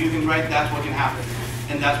 But if you do things right, that's what can happen.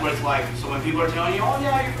 And that's what it's like. So when people are telling you, oh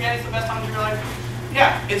yeah, you're forgetting it's the best times of your life,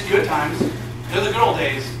 yeah, it's good times. They're the good old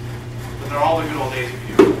days, but they're all the good old days of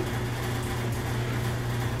you.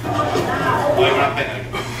 We're not playing that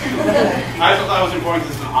again. I also thought it was important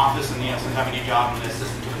because it's an office and since I have a new job, I'm an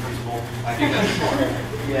assistant to the principal. I think that's important.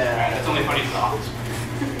 Yeah. Right, that's only funny to the office.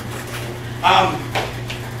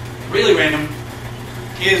 Really random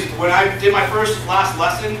is when I did my last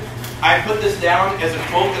lesson, I put this down as a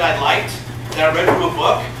quote that I liked, that I read from a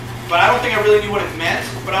book, but I don't think I really knew what it meant,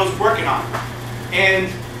 but I was working on it. And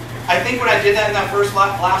I think when I did that in that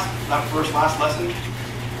last lesson,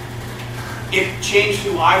 it changed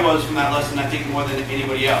who I was from that lesson, I think, more than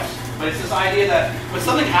anybody else. But it's this idea that when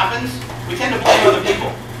something happens, we tend to blame other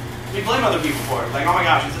people. We blame other people for it. Like, oh my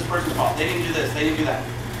gosh, it's this person's fault. They didn't do this, they didn't do that.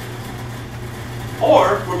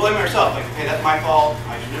 Or we're blaming ourselves. Like, hey, that's my fault.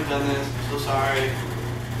 I shouldn't have done this. I'm so sorry.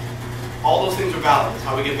 All those things are valid. That's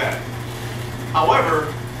how we get better.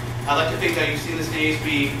 However, I like to think that you've seen this in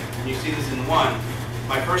ASB, and you see this in 1.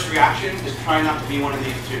 My first reaction is try not to be one of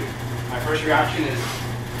these two. My first reaction is,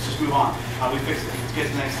 let's just move on. How do we fix it? Let's get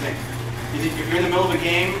to the next thing. If you're in the middle of a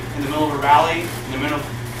game, in the middle of a rally, in the middle of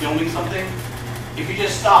filming something, if you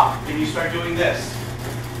just stop and you start doing this,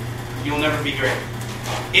 you'll never be great.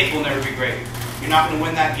 It will never be great. You're not going to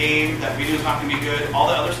win that game. That video is not going to be good. All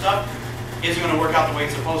the other stuff isn't going to work out the way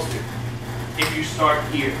it's supposed to. If you start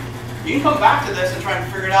here. You can come back to this and try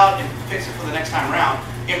and figure it out and fix it for the next time around.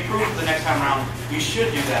 Improve for the next time around. You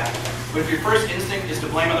should do that. But if your first instinct is to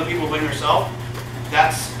blame other people, blame yourself,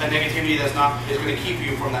 that's a negativity is going to keep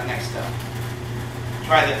you from that next step.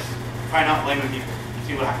 Try this. Try not blaming people.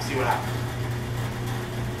 See what happens.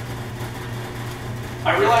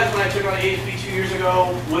 I realized when I took on ASB 2 years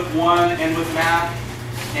ago with 1 and with math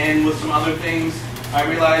and with some other things, I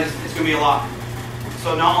realized it's going to be a lot.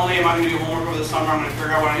 So not only am I going to do homework over the summer, I'm going to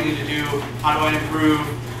figure out what I need to do, how do I improve.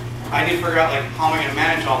 I need to figure out like how am I going to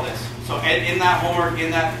manage all this. So in that homework, in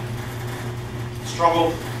that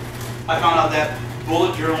struggle, I found out that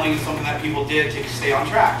bullet journaling is something that people did to stay on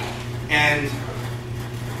track. And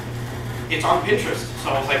it's on Pinterest. So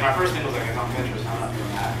I was like, my first thing was like, it's on Pinterest, I'm not doing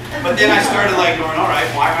that. But then I started like going, all right,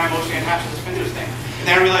 why am I mostly attached to this Pinterest thing? And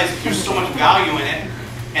then I realized there's so much value in it.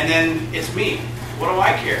 And then it's me. What do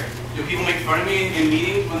I care? Do people make fun of me in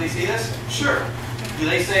meetings when they see this? Sure. Do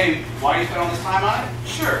they say, why do you spend all this time on it?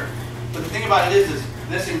 Sure. But the thing about it is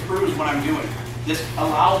this improves what I'm doing. This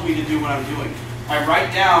allows me to do what I'm doing. I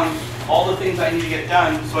write down all the things I need to get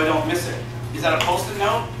done so I don't miss it. Is that a post-it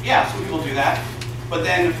note? Yeah, some people do that. But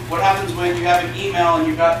then what happens when you have an email and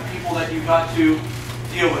you've got people that you've got to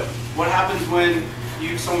deal with? What happens when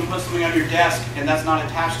someone puts something on your desk and that's not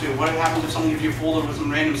attached to it? What happens if someone gives you a folder with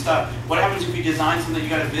some random stuff? What happens if you design something you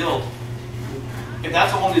got to build? If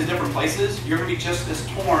that's all in these different places, you're going to be just as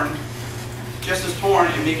torn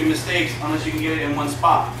and making mistakes unless you can get it in one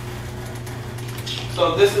spot.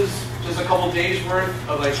 So this is just a couple days worth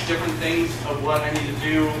of like different things of what I need to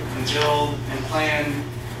do and build and plan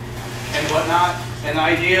and whatnot. And the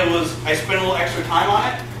idea was I spent a little extra time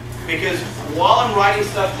on it because while I'm writing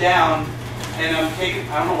stuff down And I'm taking,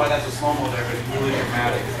 I don't know why that's a slow-mo there, but it's really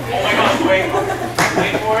dramatic. Oh my gosh, wait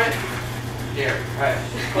for it. Here, right.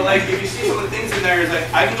 But like, if you see some of the things in there, is like,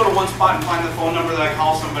 I can go to one spot and find the phone number that I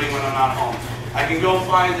call somebody when I'm not home. I can go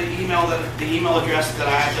find the email address that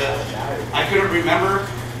I couldn't remember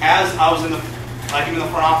as I was in the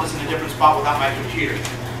front office in a different spot without my computer.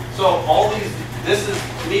 So all these, this is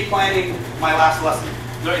me planning my last lesson.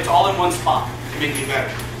 It's all in one spot to make me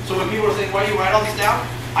better. So when people are saying, why do you write all this down?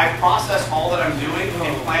 I process all that I'm doing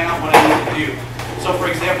and plan out what I need to do. So for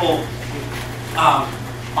example,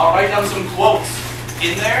 I'll write down some quotes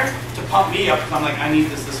in there to pump me up because I'm like, I need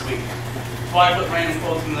this week. So I put random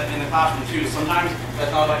quotes in the classroom too. Sometimes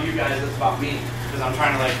that's not about you guys, that's about me because I'm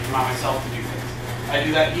trying to like remind myself to do things. I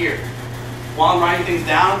do that here. While I'm writing things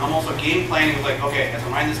down, I'm also game planning with like, okay, as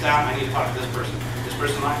I'm writing this down, I need to talk to this person. This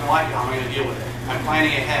person's not going to like it. How am I going to deal with it? I'm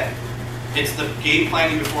planning ahead. It's the game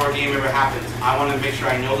planning before a game ever happens. I want to make sure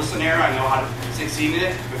I know the scenario, I know how to succeed in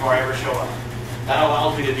it before I ever show up. That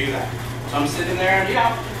allows me to do that. So I'm sitting there, and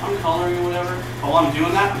yeah, I'm coloring or whatever. But while I'm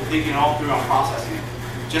doing that, I'm thinking all through, I'm processing it.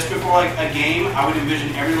 Just before like a game, I would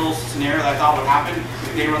envision every little scenario that I thought would happen.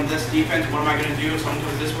 If they run this defense, what am I going to do? If someone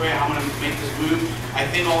goes this way, how am I going to make this move? I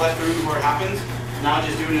think all that through before it happens. Now I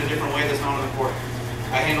just do it in a different way that's not on the court.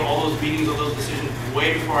 I handle all those meetings, all those decisions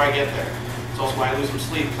way before I get there. It's also why I lose some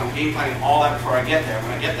sleep, because I'm game planning all that before I get there.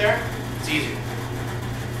 When I get there, it's easier.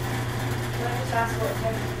 Can I just ask what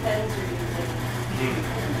type of pens you're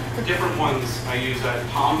using? Different ones. I use a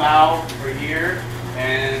Tombow for here,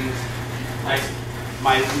 and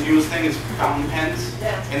my newest thing is fountain pens.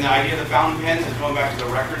 Yeah. And the idea of the fountain pens is going back to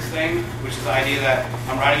the records thing, which is the idea that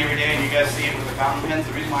I'm writing every day, and you guys see it with the fountain pens.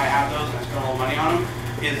 The reason why I have those and I spend a little money on them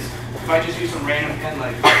is if I just use some random pen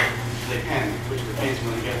like the pen, which is the fancy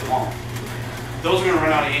one you get at the mall, those are going to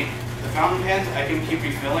run out of ink. The fountain pens I can keep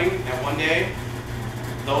refilling, and one day,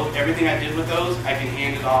 everything I did with those, I can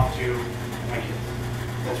hand it off to my kids.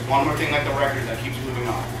 That's one more thing like the records that keeps moving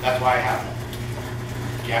on. That's why I have them.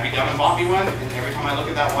 Gabby Dunn bought me one, and every time I look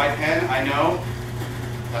at that white pen, I know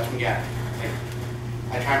that's from Gabby. Like,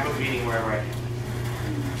 I try and put meaning wherever I can.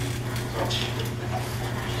 So,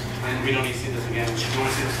 and we don't need to see this again. If you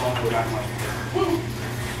want to see the song, go back and watch it.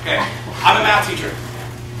 Okay, I'm a math teacher.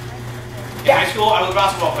 In high school, I was a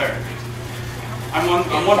basketball player. I'm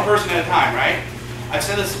one person at a time, right? I've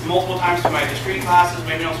said this multiple times to my discrete classes,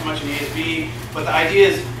 maybe not so much in ESB, but the idea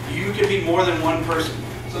is you can be more than one person.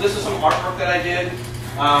 So this is some artwork that I did.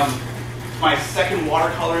 My second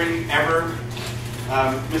watercoloring ever.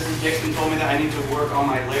 Mrs. Dixon told me that I need to work on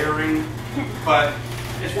my layering, but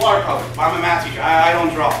it's watercolor. I'm a math teacher. I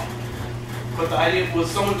don't draw. But the idea was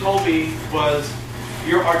someone told me was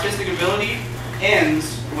your artistic ability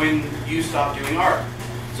ends when you stop doing art.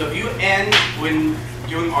 So if you end when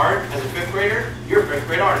doing art as a 5th grader, you're a 5th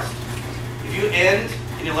grade artist. If you end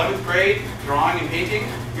in 11th grade drawing and painting,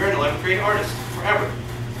 you're an 11th grade artist forever.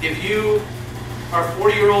 If you are a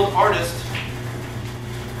 40-year-old artist,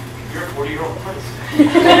 you're a 40-year-old artist.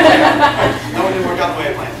 No, it didn't work out the way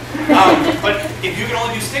I planned. But if you can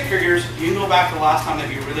only do stick figures, you can go back to the last time that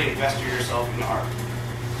you really invested yourself in art.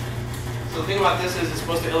 So the thing about this is it's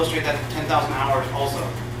supposed to illustrate that 10,000 hours also.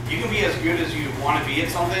 You can be as good as you want to be at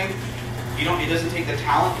something. It doesn't take the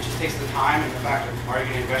talent, it just takes the time and the fact of are you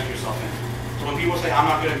going to invest yourself in. So when people say, I'm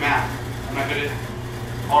not good at math, I'm not good at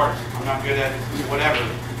art, I'm not good at whatever,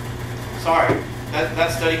 sorry.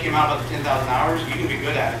 That study came out about the 10,000 hours. You can be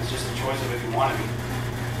good at it. It's just a choice of if you want to be.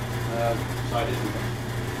 So I didn't.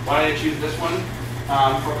 Why did I choose this one?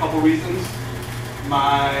 For a couple reasons.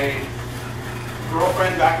 My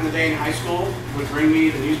girlfriend back in the day in high school would bring me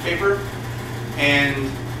the newspaper,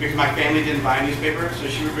 and because my family didn't buy a newspaper, so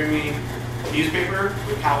she would bring me a newspaper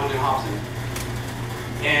with Calvin and Hobbes in it.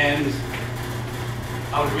 And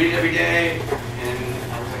I would read it every day, and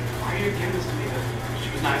I was like, why are you giving this to me?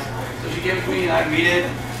 She was nice. So she gave it to me, and I'd read it.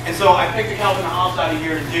 And so I picked the Calvin and Hobbes out of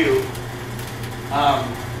here to do.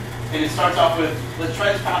 And it starts off with, let's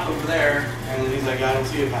try this path over there, and then he's like, I don't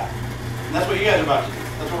see a path. And that's what you guys are about to do.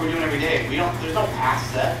 That's what we're doing every day. There's no path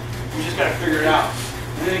set. We just got to figure it out.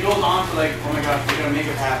 And then it goes on to like, oh my gosh, we're going to make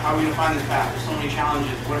a path. How are we going to find this path? There's so many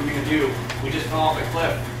challenges. What are we going to do? We just fell off a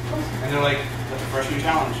cliff. And they're like, that's a fresh new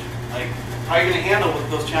challenge. Like, how are you going to handle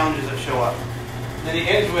those challenges that show up? And then it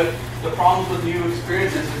ends with, the problems with new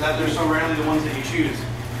experiences is that they're so rarely the ones that you choose.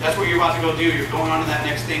 That's what you're about to go do. You're going on to that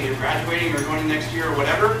next thing. You're graduating or going to next year or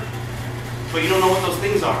whatever, but you don't know what those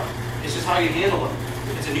things are. It's just how you handle them.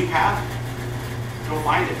 If it's a new path, go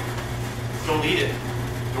find it. Go lead it.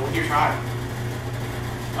 Go with your tribe.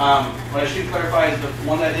 What I should clarify is the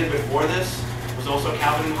one that I did before this was also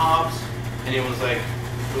Calvin and Hobbes, and it was like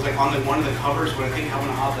It was like on one of the covers when I think I'm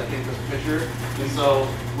gonna have that in this picture. And so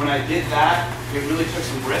when I did that, it really took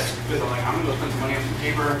some risk because I'm like, I'm gonna go spend some money on some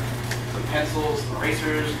paper, some pencils, some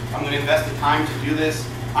erasers. I'm gonna invest the time to do this.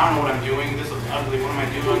 I don't know what I'm doing. This looks ugly. What am I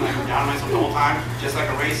doing? Like I'm down on myself the whole time. Just like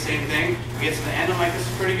erase, same thing. It gets to the end, I'm like, this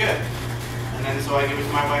is pretty good. And then so I give it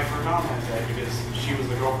to my wife for Valentine's Day because she was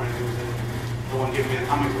the girlfriend who was the one giving me the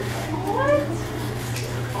comic book. What?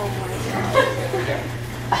 Oh my God. Okay.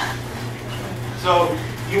 So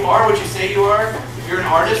you are what you say you are. If you're an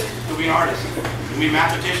artist, you'll be an artist. You'll be a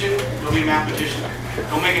mathematician, you'll be a mathematician.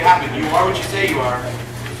 Don't make it happen. You are what you say you are.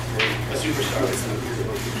 A superstar.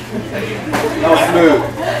 That was smooth.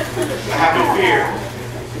 I have no fear.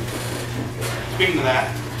 Speaking of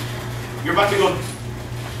that, you're about to go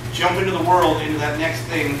jump into the world, into that next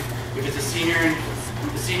thing. If it's a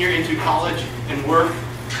senior into college and work.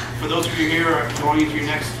 For those of you here who are going into your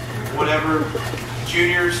next whatever,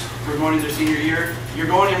 juniors who are going into their senior year, you're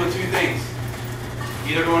going in with two things.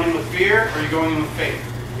 Either going in with fear or you're going in with faith.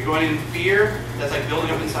 You're going in with fear that's like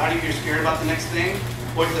building up inside of you, you're scared about the next thing,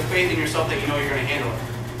 or it's the faith in yourself that you know you're going to handle it.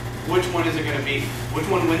 Which one is it going to be? Which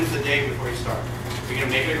one wins the day before you start? Are you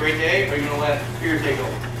going to make it a great day, or are you going to let fear take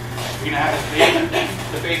over? You're going to have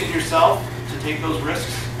the faith in yourself to take those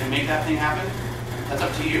risks and make that thing happen? That's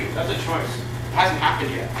up to you. That's a choice. It hasn't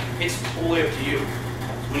happened yet. It's totally up to you.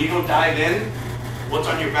 So when you go dive in, what's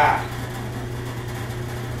on your back?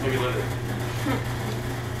 Maybe literally.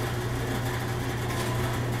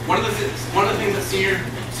 One of the things that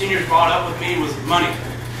seniors brought up with me was money.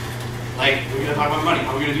 Like, we're going to talk about money.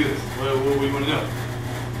 How are we going to do this? What do we want to do?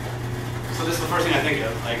 So this is the first thing I think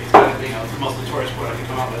of. Like, it's kind of, it's the most notorious quote I can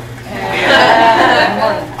come up with. And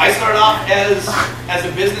I started off as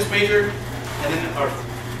a business major, and then, or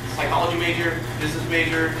psychology major, business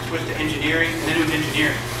major, switched to engineering, and then it was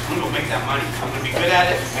engineering. I'm going to go make that money. I'm going to be good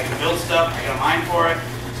at it. I can build stuff. I got a mind for it.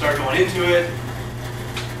 Started going into it.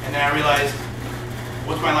 And then I realized,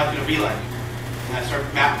 what's my life going to be like? And I started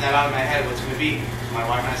mapping that out in my head, what's it going to be. So my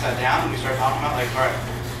wife and I sat down and we started talking about, like, all right,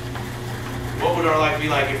 what would our life be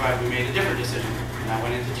like if we made a different decision? And I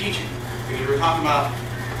went into teaching. Because we were talking about,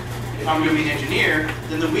 if I'm going to be an engineer,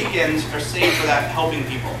 then the weekends are saved for that helping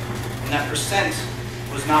people. And that percent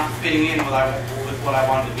was not fitting in with what I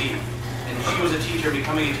wanted to be. And she was a teacher,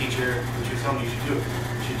 becoming a teacher, and she was telling me, you should do it.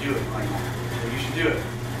 You should do it. I'm like, no. You should do it.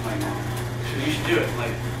 I'm like, no. You should do it. I'm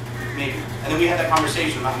like, maybe. And then we had that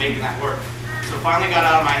conversation about making that work. So it finally got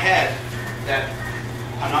out of my head that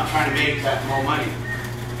I'm not trying to make that more money.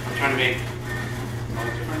 I'm trying to make no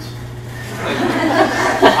difference. Like,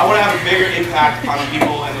 I want to have a bigger impact on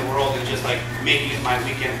people and the world than just like making it my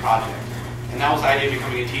weekend project. And that was the idea of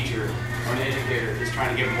becoming a teacher or an educator, is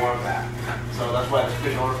trying to get more of that. So that's why this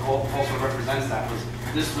picture also represents that. Was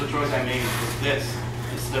this is the choice I made, was this,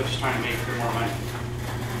 instead of just trying to make a bit more money.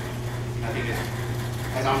 And I think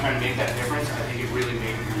as I'm trying to make that difference, I think it really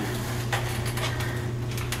made me.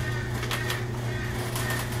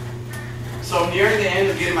 So nearing the end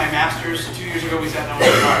of getting my master's, 2 years ago we sat down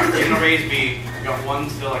with all right, getting a raise B, I got one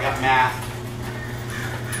still, I got math.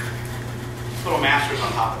 Let's throw a master's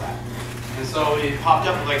on top of that. And so it popped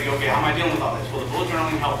up like, okay, how am I dealing with all this? Well, the bullet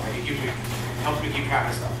journaling helps. Like, it helps me keep track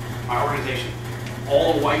of stuff. My organization,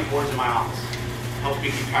 all the whiteboards in my office, helps me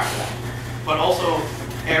keep track of that. But also,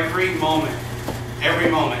 every moment,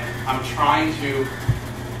 I'm trying to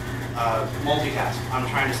multitask. I'm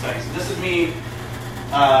trying to study. So this is me.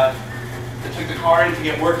 I took the car in to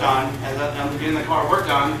get work done. As I'm getting the car work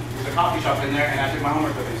done, there's a coffee shop in there, and I took my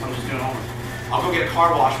homework with me, so I'm just doing homework. I'll go get a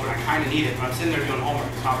car wash when I kind of need it, but I'm sitting there doing homework.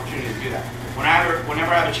 It's an opportunity to do that. Whenever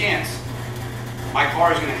I have a chance, my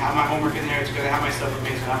car is going to have my homework in there. It's going to have my stuff with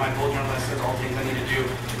me. It's going to have my bullet journal that says all the things I need to do.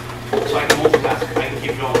 So I can multitask. I can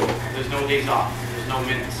keep going. There's no days off. There's no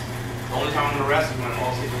minutes. The only time I'm going to rest is when I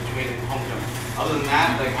fall asleep between homecoming. Other than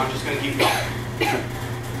that, like, I'm just going to keep going.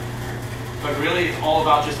 But really, it's all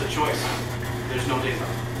about just a choice. There's no days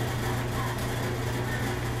off.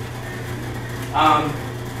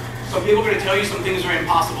 Some people are going to tell you some things are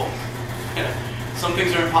impossible. Some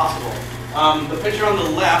things are impossible. The picture on the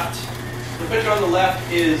left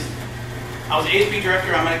is, I was ASB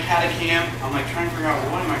director, I'm at a CATA camp, I'm like trying to figure out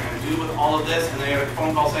what am I going to do with all of this, and then I got a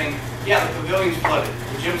phone call saying, yeah, the pavilion's flooded,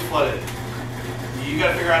 the gym's flooded, you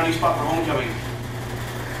got to figure out a new spot for homecoming.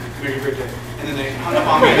 And then they hung up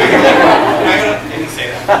on me, and they didn't say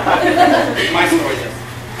that, my story is.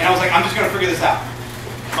 And I was like, I'm just going to figure this out.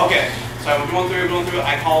 Okay. So I was going through it.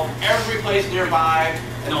 I called every place nearby,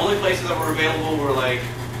 and the only places that were available were like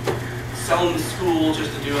selling the school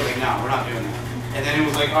just to do it. Like, no, we're not doing that. And then it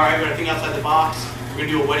was like, all right, we got to think outside the box. We're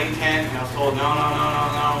going to do a wedding tent. And I was told, no.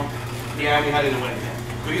 Yeah, we had it in a wedding tent.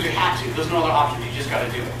 because you have to. There's no other option. You just got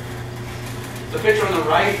to do it. The picture on the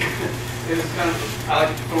right is kind of, I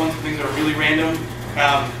like to throw in some things that are really random.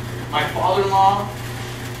 My father-in-law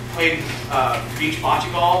played beach bocce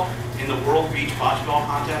ball in the World Beach Bocce Ball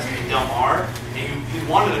Contest in Del Mar, and he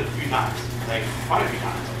won it a few times, like quite a few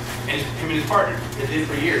times. And him and his partner, they did it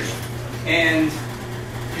for years. And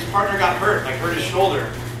his partner got hurt his shoulder.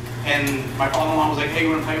 And my father-in-law was like, hey,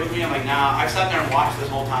 you want to play with me? I'm like, nah, I've sat there and watched this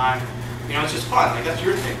whole time. You know, it's just fun, like that's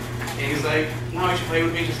your thing. And he's like, no, you should play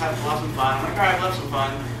with me, just have some fun. I'm like, all right, have some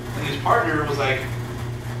fun. And his partner was like,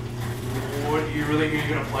 what, you really think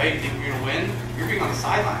you're going to play? You think you're going to win? You're being on the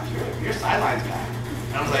sidelines. You're a sidelines guy.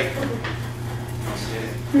 And I was like, don't sit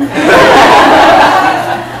it.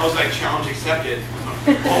 I was like, challenge accepted.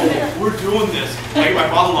 Like, oh, we're doing this. Like my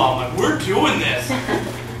father-in-law, I'm like, we're doing this.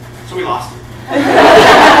 So we lost.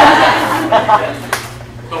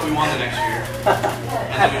 But we won the next year.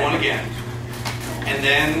 And then we won again. And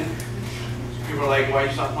then people are like, why'd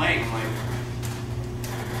you stop playing? I'm like,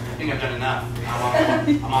 I think I've done enough.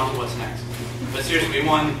 I'm on to what's next. But seriously, we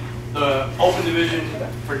won the Open Division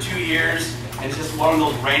for 2 years. And it's just one of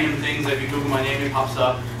those random things that if you Google my name, it pops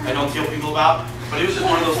up. I don't tell people about. But it was just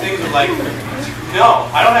one of those things of like, no,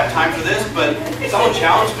 I don't have time for this, but if someone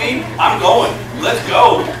challenged me, I'm going. Let's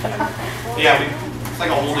go. Yeah, it's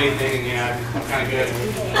like a whole day thing. Yeah, I'm kind of good.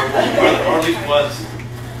 Or at least was.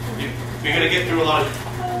 You're going to get through a lot of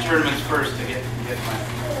tournaments first to get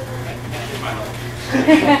my level.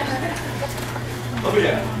 Oh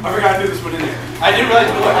yeah, I forgot to do this one in there. I didn't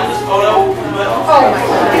realize I had this photo, but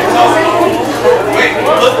wait,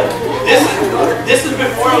 look, this is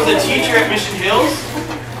before I was a teacher at Mission Hills.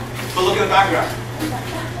 But look at the background.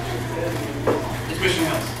 It's Mission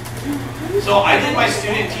Hills. So I did my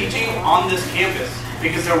student teaching on this campus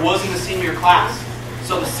because there wasn't a senior class.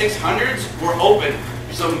 So the 600s were open.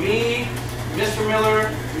 So me, Mr.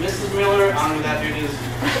 Miller, Mrs. Miller, I don't know who that dude is.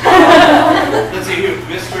 Let's see who,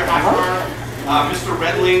 Mr. Hackler, Mr.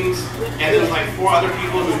 Redlings, and there's like 4 other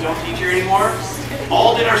people who don't teach here anymore.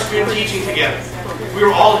 All did our student teaching together. We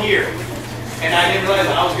were all here. And I didn't realize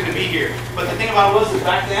that I was going to be here. But the thing about it was that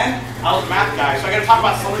back then, I was a math guy. So I got to talk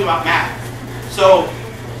about something about math. So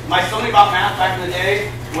my something about math back in the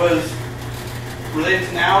day was related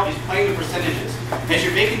to now is playing the percentages. As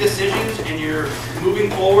you're making decisions and you're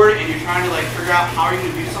moving forward and you're trying to like figure out how you're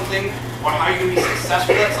going to do something or how you're going to be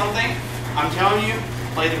successful at something, I'm telling you,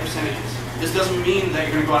 play the percentages. This doesn't mean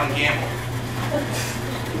that you're going to go out and gamble.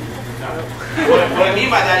 No. What I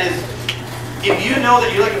mean by that is, if you know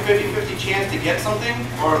that you're like a 50-50 chance to get something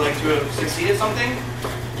or like to succeed at something,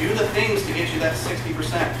 do the things to get you that 60%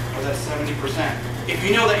 or that 70%. If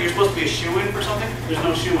you know that you're supposed to be a shoo-in for something, there's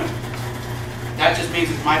no shoo-in. That just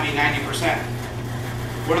means it might be 90%.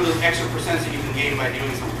 What are those extra percents that you can gain by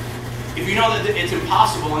doing something? If you know that it's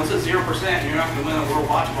impossible and it's at 0% and you're not going to win a World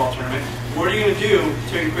Bocce Ball Tournament, what are you going to do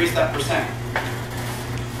to increase that percent?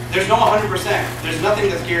 There's no 100%. There's nothing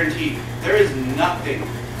that's guaranteed. There is nothing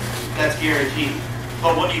that's guaranteed.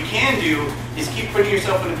 But what you can do is keep putting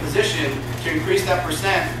yourself in a position to increase that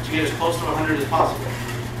percent to get as close to 100 as possible.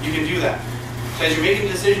 You can do that. So as you're making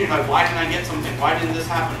a decision, you're like, why didn't I get something? Why didn't this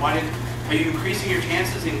happen? Are you increasing your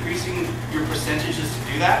chances, increasing your percentages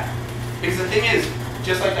to do that? Because the thing is,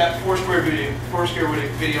 just like that Foursquare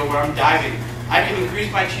video where I'm diving, I can increase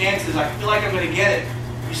my chances. I feel like I'm going to get it.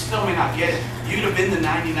 You still may not get it. You could have been the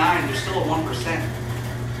 99. There's still a 1%.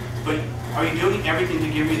 But are you doing everything to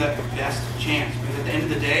give you that best chance? Because at the end of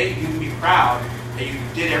the day, you can be proud that you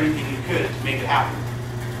did everything you could to make it happen.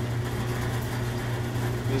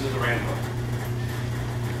 This is a random book.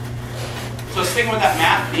 So sticking with that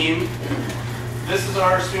math theme, this is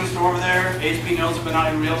our student store over there. HP knows it, but not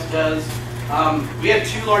everybody else does. We had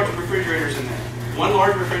 2 large refrigerators in there. One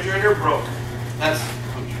large refrigerator broke. That's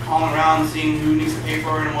calling around, seeing who needs to pay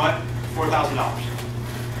for it and what.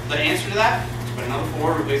 $4,000. The answer to that is put another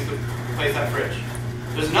 4, replace that fridge.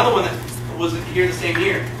 There's another one that wasn't here the same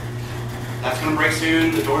year. That's going to break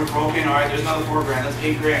soon. The door's broken. All right, there's another $4 grand. That's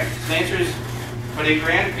 $8 grand. So the answer is put $8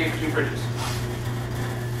 grand, pay for 2 fridges.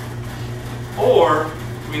 Or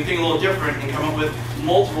we can think a little different and come up with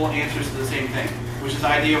multiple answers to the same thing, which is the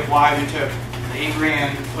idea of why we took the $8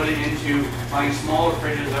 grand, put it into buying smaller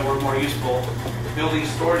fridges that were more useful, building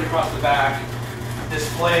storage across the back,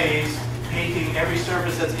 displays, painting every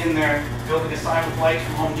surface that's in there, building a sign with lights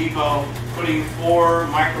from Home Depot, putting 4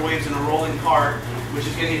 microwaves in a rolling cart, which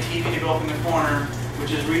is getting a TV to go up in the corner,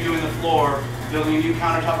 which is redoing the floor, building a new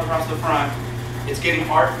countertop across the front. It's getting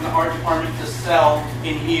art from the art department to sell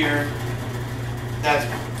in here. That's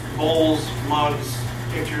bowls, mugs,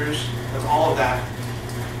 pictures, that's all of that.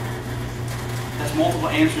 That's multiple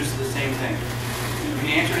answers to the same thing. can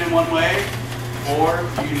answer it in one way, or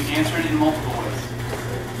you can answer it in multiple ways.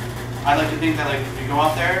 I like to think that like if you go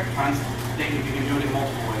out there, try and think if you can do it in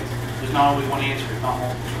multiple ways. There's not always one answer, it's not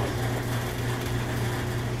multiple choice.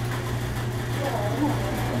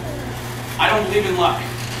 I don't believe in luck.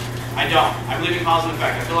 I don't. I believe in cause and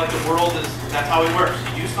effect. I feel like the world is, that's how it works.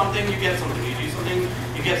 You do something, you get something. You do something,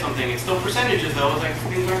 you get something. It's still percentages though. It's like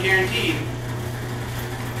things aren't guaranteed.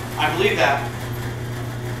 I believe that,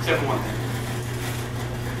 except for one thing.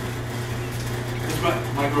 This is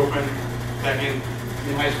my girlfriend back in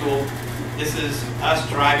high school. This is us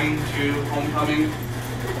driving to homecoming.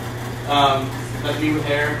 That's me with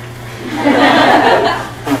hair.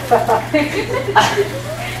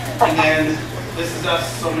 And then this is us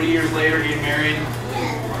so many years later getting married.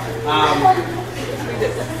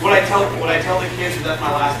 What I tell the kids is that's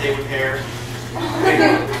my last day with hair.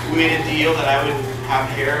 We made a deal that I would have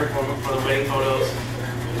hair for the wedding photos.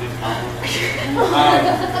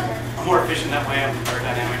 I'm more efficient that way. I'm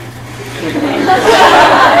aerodynamic.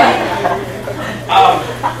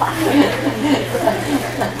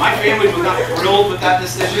 My family was not thrilled with that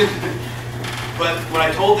decision. But what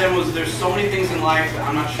I told them was there's so many things in life that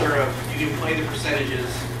I'm not sure of. You can play the percentages,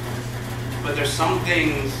 but there's some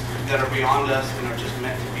things that are beyond us and are just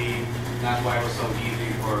meant to be. And that's why it was so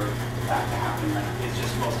easy for that to happen. It's just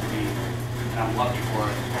supposed to be, and I'm lucky for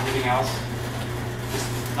it. Everything else,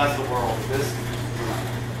 that's the world. This,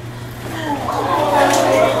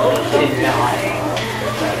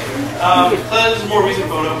 so this is a more recent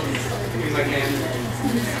photo, because I can.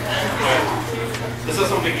 This is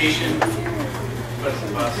on vacation. But it's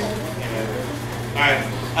a bus. Alright.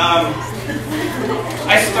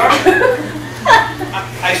 I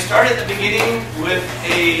started at the beginning with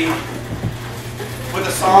a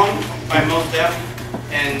song by Most Def,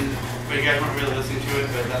 but you guys weren't really listening to it,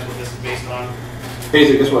 but that's what this is based on.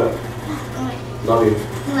 Hazy, guess what? Love you.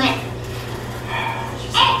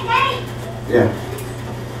 Yeah.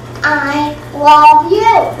 I love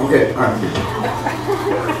you. Okay, alright.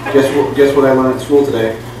 Guess what I learned at school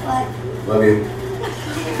today? What? Love you.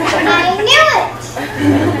 I knew it.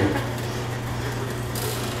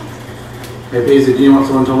 Hey, Paisley, do you know what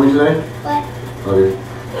someone told me today? What? Love you.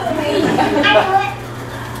 I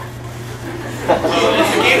So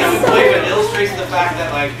it's a game that we play, but it illustrates the fact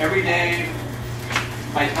that like every day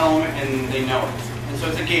I tell them and they know it. And so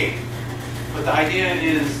it's a game. But the idea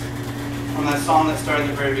is, from that song that started at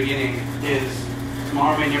the very beginning, is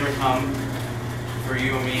tomorrow may never come for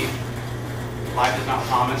you and me. Life is not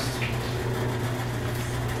promised.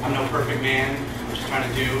 I'm no perfect man. I'm just trying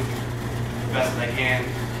to do the best that I can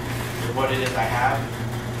with what it is I have.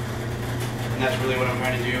 And that's really what I'm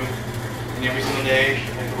trying to do. And every single day,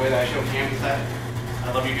 like the way that I show Cam is that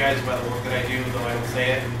I love you guys by the work that I do, though I don't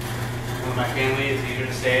say it. And with my family, it's easier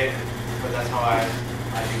to say it, but that's how I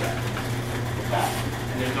do that.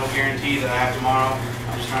 And there's no guarantee that I have tomorrow.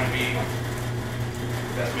 I'm just trying to be the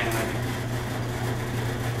best man that I can.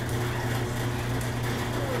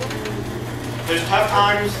 There's tough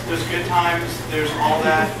times, there's good times, there's all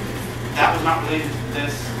that. That was not related to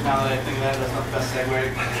this. Now that I think of that, that's not the best segue.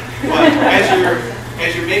 But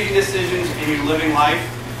as you're making decisions and you're living life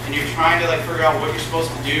and you're trying to like figure out what you're supposed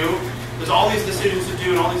to do, there's all these decisions to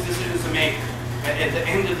do and all these decisions to make. At the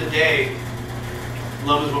end of the day,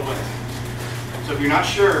 love is what wins. So if you're not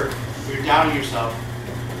sure, if you're doubting yourself,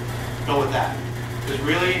 go with that. Because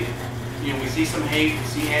really, you know, we see some hate, we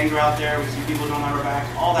see anger out there, we see people who don't have our backs,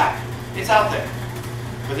 all that. It's out there.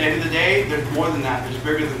 But at the end of the day, there's more than that. There's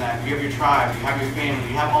bigger than that. You have your tribe, you have your family,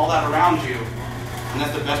 you have all that around you. And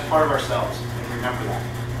that's the best part of ourselves. And remember that.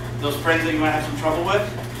 Those friends that you might have some trouble with,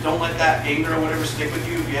 don't let that anger or whatever stick with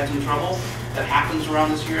you if you had some trouble that happens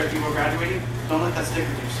around this year as people are graduating. Don't let that stick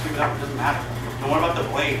with you. Just give it up. It doesn't matter. Don't worry about the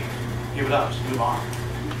blame. Give it up. Just move on.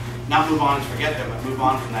 Not move on and forget them, but move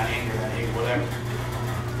on from that anger, that hate, whatever.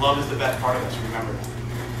 Love is the best part of us. Remember that.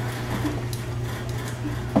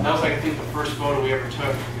 That was like, I think, the first photo we ever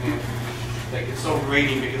took. And like, it's so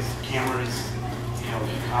grating because the camera is, you know,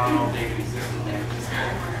 I don't know if they even exist in there.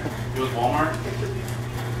 It was Walmart.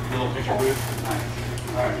 The little picture booth. Nice.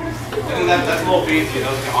 Alright. And then that's a little fancy. That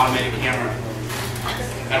was like an automated camera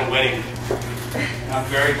at a wedding. And I'm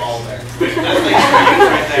very bald there. That's like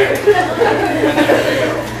right there.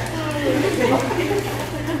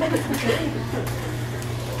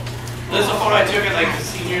 This is a photo I took at like the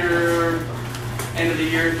senior end of the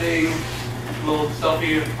year thing, a little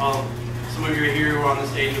selfie. Some of you are here who are on the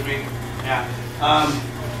stage with me. Yeah.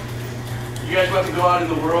 You guys are about to go out in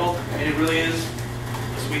the world, and it really is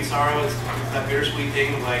a sweet sorrow. It's that bittersweet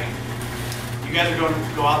thing. Like, you guys are going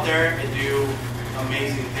to go out there and do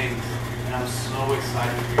amazing things, and I'm so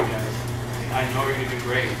excited for you guys. I know you're going to do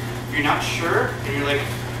great. If you're not sure, and you're like,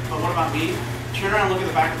 but what about me? Turn around and look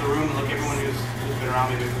at the back of the room and look at everyone who's been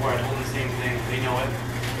around me before. I told them the same thing. They know it.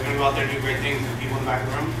 They're going to go out there and do great things. And people in the back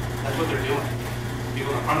of the room, that's what they're doing.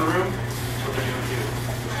 People in the front of the room, that's what they're doing too.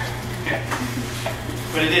 Okay.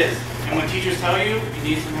 But it is. And when teachers tell you, you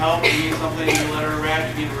need some help, you need something, you need a letter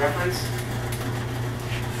read, you need a reference,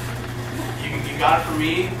 you got it from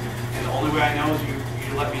me, and the only way I know is you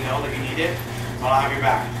let me know that you need it, but I'll have your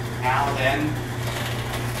back. Now, then,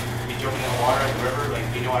 you jumping in the water at the river, like,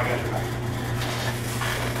 you know I got your back.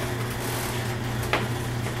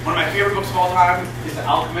 One of my favorite books of all time is The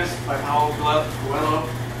Alchemist by Paulo Coelho.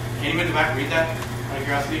 Can you in the back read that? Out of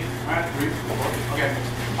curiosity? Alright, read. Okay.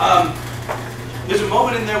 There's a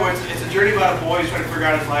moment in there where it's a journey about a boy who's trying to figure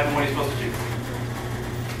out his life and what he's supposed to do.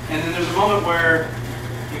 And then there's a moment where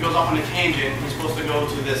he goes off on a tangent. He's supposed to go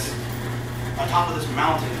to this, on top of this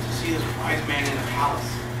mountain, to see this wise man in a palace.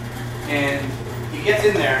 And he gets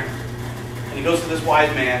in there, and he goes to this wise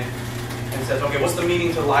man and says, okay, what's the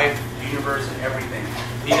meaning to life, the universe, and everything?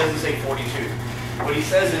 He doesn't say 42. What he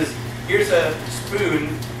says is, here's a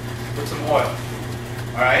spoon with some oil.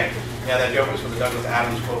 All right? Yeah, that joke was from the Douglas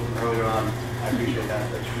Adams quote from earlier on. I appreciate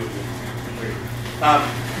that. That's true.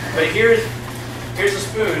 But here's a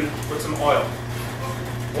spoon with some oil.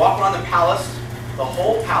 Walk around the palace, the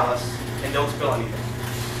whole palace, and don't spill anything.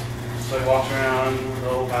 So he walks around the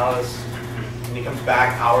whole palace, and he comes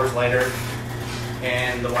back hours later,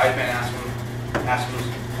 and the wise man asks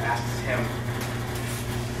him,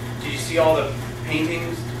 did you see all the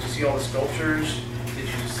paintings? Did you see all the sculptures? Did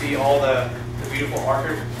you see all the beautiful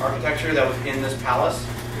architecture that was in this palace?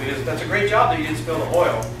 Because that's a great job that you didn't spill the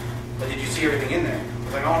oil, but did you see everything in there? I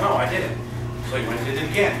was like, oh no, I didn't. So he went and did it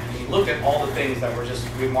again. And he looked at all the things that were just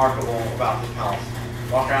remarkable about this palace.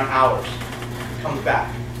 Walked around hours. He comes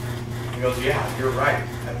back. He goes, yeah, you're right.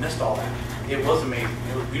 I missed all that. It was amazing.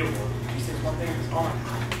 It was beautiful. Did you see this one thing? Oh my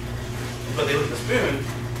God. But they look at the spoon,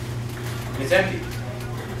 and it's empty.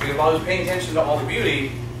 Because while he was paying attention to all the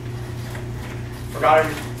beauty, forgot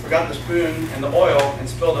the spoon and the oil and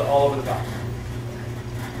spilled it all over the top.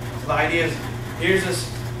 So the idea is, here's this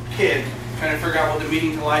kid trying to figure out what the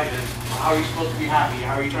meaning to life is. How are you supposed to be happy?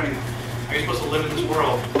 How are you supposed to live in this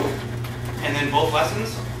world? And then both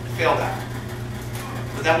lessons failed at.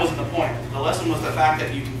 But that wasn't the point. The lesson was the fact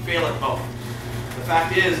that you can fail at both. The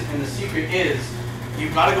fact is, and the secret is,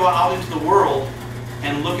 you've got to go out into the world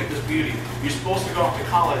and look at this beauty. You're supposed to go off to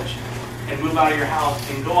college and move out of your house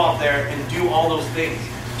and go out there and do all those things.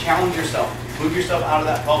 Challenge yourself. Move yourself out of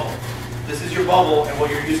that bubble. This is your bubble and what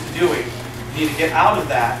you're used to doing. You need to get out of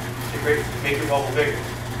that to make your bubble bigger.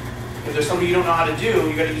 If there's something you don't know how to do,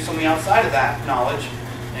 you got to do something outside of that knowledge,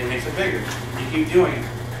 and it makes it bigger. You keep doing it.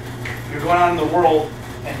 You're going out in the world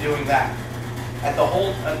and doing that. At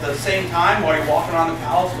the same time, while you're walking around the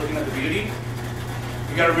palace looking at the beauty,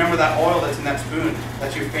 you got to remember that oil that's in that spoon.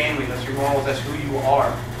 That's your family. That's your morals. That's who you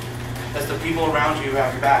are. That's the people around you who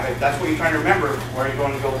have your back. That's what you're trying to remember where you're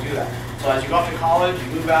going to go do that. So as you go off to college, you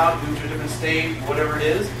move out, you move to a different state, whatever it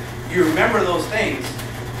is, you remember those things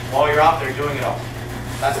while you're out there doing it all.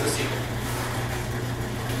 That's the secret.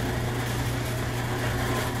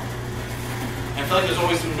 And I feel like there's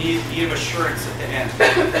always some need of assurance at the end.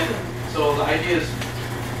 So the idea is,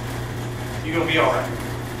 you're going to be all right.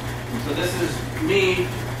 So this is me,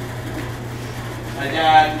 my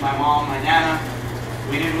dad, my mom, my nana.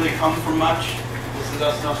 We didn't really come from much. This is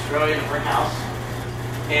us in Australia in a brick house.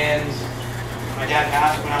 And my dad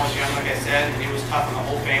passed when I was young, like I said, and it was tough on the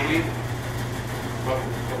whole family. But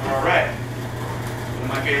we're all right. And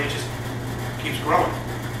my family just keeps growing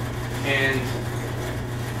and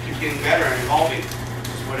keeps getting better and evolving.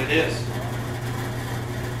 That's what it is.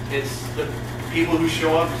 It's the people who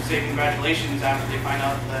show up to say congratulations after they find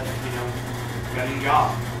out that, you know, you got a new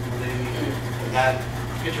job. That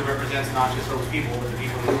picture represents not just those people, but the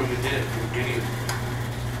people in the room who did it from the beginning.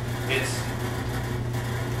 It's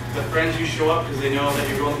the friends who show up because they know that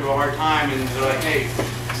you're going through a hard time and they're like, hey,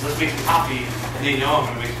 let's make some coffee. And they know I'm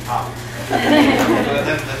going to make some coffee. So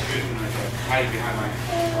that's good when I hide behind my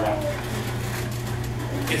wrap.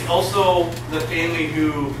 It's also the family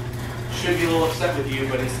who should be a little upset with you,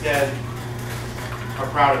 but instead are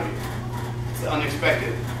proud of you. It's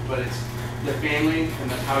unexpected, but it's the family, and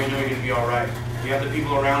that's how you know you're going to be all right. You have the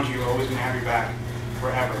people around you who are always going to have your back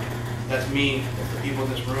forever. That's me. That's the people in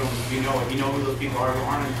this room. You know it. You know who those people are who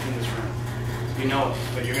aren't in this room. You know it,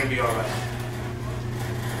 but you're going to be all right.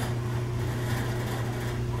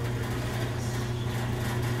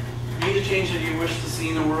 Be the change that you wish to see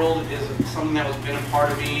in the world is something that has been a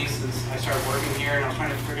part of me since I started working here, and I was trying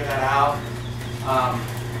to figure that out.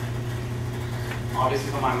 Obviously,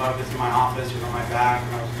 it's on my mug, it's in my office, it's on my back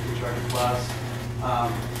when I was in charge of class.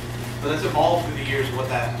 But that's evolved through the years what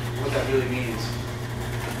that really means.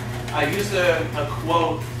 I used a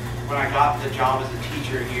quote when I got the job as a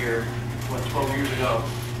teacher here, 12 years ago.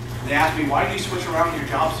 They asked me, why do you switch around your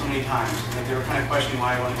job so many times? Like they were kind of questioning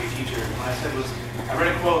why I wanted to be a teacher. And what I said was, I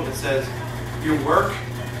read a quote that says, your work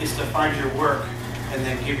is to find your work and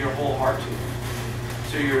then give your whole heart to it.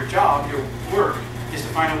 So your job, your work, is to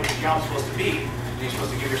find out what your job's supposed to be, and you're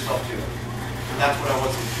supposed to give yourself to it. And that's what I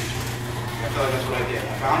was as a teacher. I feel like that's what I did.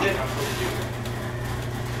 I found it, I'm supposed to do it.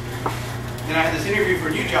 Then I had this interview for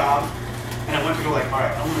a new job, and I went to go like, all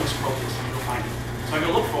right, I want to misquote this, I'm going to go find it. So I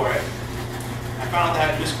go look for it. I found out that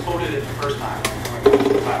I had misquoted it the first time. I'm like,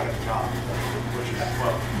 oh, I got the job. Butchered that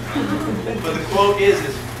quote. But the quote is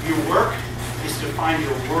your work is to find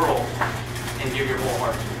your world and give your whole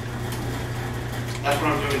heart to it. That's what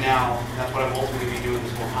I'm doing now. That's what I'm ultimately be doing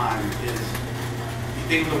this whole time. Is you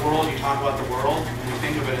think of the world, you talk about the world, and you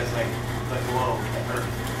think of it as like the globe, the earth.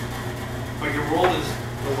 But your world is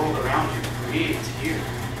the world around you. For me, it's here.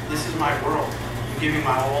 This is my world. I'm giving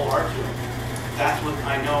my whole heart to it. That's what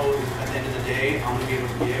I know at the end of the day I'm going to be able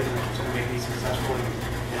to give, and it's going to make me successful.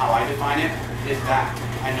 And how I define it is that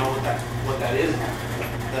I know what that is now.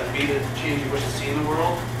 That be the change you wish to see in the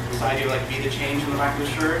world. This idea of like be the change in the back of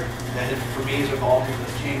the shirt. That for me is evolved into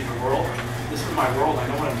this change in the world. This is my world. I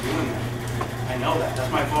know what I'm doing there. I know that. That's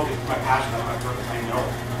my focus. That's my passion. That's my purpose. I know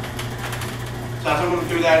it. So as I'm going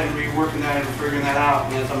through that and reworking that and figuring that out,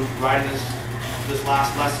 and as I'm writing this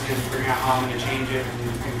last lesson and figuring out how I'm going to change it and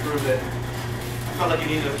improve it, I felt like it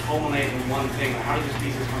needed to culminate in one thing. Like, how do these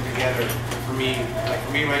pieces come together for me? Like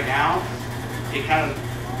for me right now, it kind of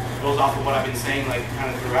goes off of what I've been saying like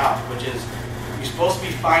kind of throughout, which is you're supposed to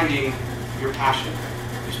be finding your passion.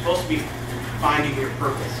 You're supposed to be finding your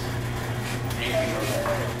purpose.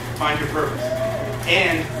 Find your purpose.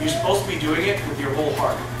 And you're supposed to be doing it with your whole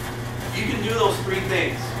heart. If you can do those three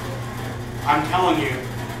things, I'm telling you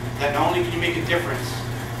that not only can you make a difference,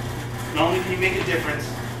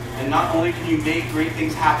 and not only can you make great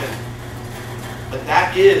things happen, but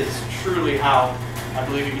that is truly how I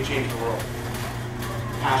believe you can change the world.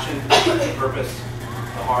 Passion, purpose,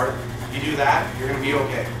 the heart. You do that, you're going to be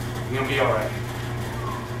okay. You're going to be all right.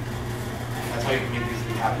 That's how you can make these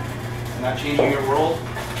things happen. And that changing your world,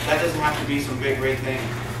 that doesn't have to be some big, great thing.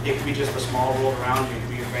 It could be just a small world around you. It could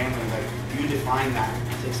be your family. Like, you define that.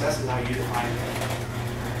 Success is how you define it.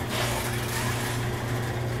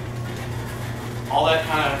 All that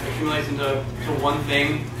kind of accumulates into one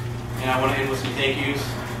thing, and I want to end with some thank yous.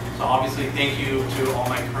 So obviously, thank you to all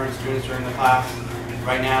my current students during the class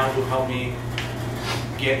right now who helped me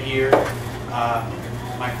get here.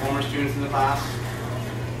 My former students in the class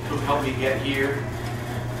who helped me get here.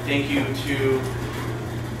 Thank you to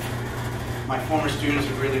my former students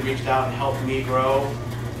who really reached out and helped me grow,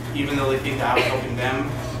 even though they think that I was helping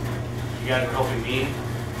them. You guys are helping me.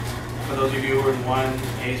 For those of you who are in one,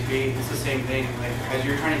 A's, B, it's the same thing. Like, as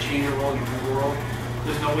you're trying to change your world and improve the world,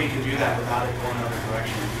 there's no way you can do that without it going another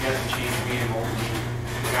direction. You guys can change me and mold me.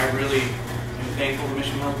 Like, I really am thankful to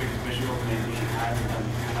Mission Hills because Mission Hills made me. I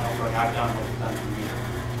don't feel like I've done what it's done for me.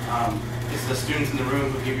 It's the students in the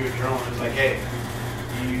room who give you a journal and it's like, hey,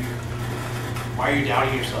 why are you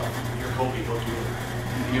doubting yourself? You're Kobe, go do it.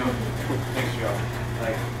 You know, thanks, Joe.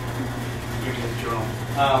 Like, here's the journal.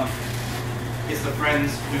 It's the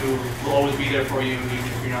friends who will always be there for you, even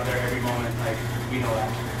if you're not there every moment. Like, we know that.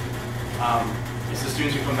 It's the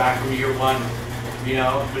students who come back from year one, you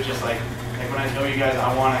know, but just like when I tell you guys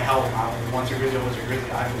I want to help, once you're grizzly, always you're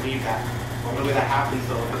grizzly. I believe that. But the way that happens,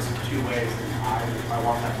 though, if it's two ways, then I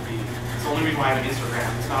want that to be. It's the only reason why I have an Instagram.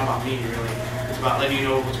 It's not about me, really. It's about letting you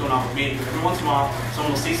know what's going on with me. Because every once in a while,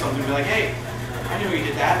 someone will see something and be like, hey, I knew you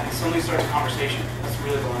did that. And suddenly starts a conversation. That's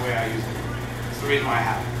really the only way I use it. It's the reason why I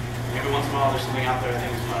have it. Every once in a while, there's something out there I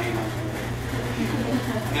think is funny.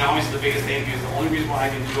 And then obviously the biggest thank you is the only reason why I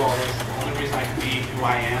can do all this, the only reason I can be who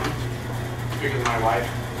I am, is because of my wife.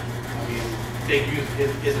 I mean, thank you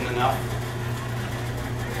isn't enough.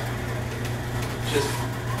 Just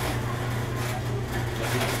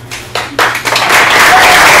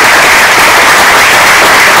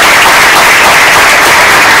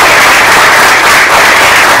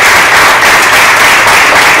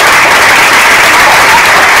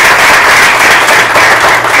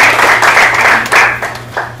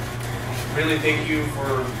thank you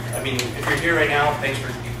for, I mean, if you're here right now, thanks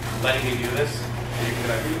for letting me do this. You could be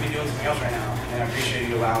like, we could be doing something else right now. And I appreciate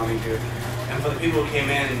you allowing me to. And for the people who came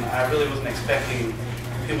in, I really wasn't expecting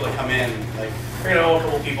people that come in. Like, we're gonna know a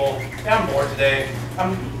couple people. Yeah, I'm bored today.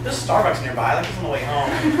 There's Starbucks nearby. I like this on the way home.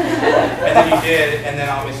 And then you did, and then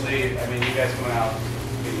obviously, I mean, you guys coming out.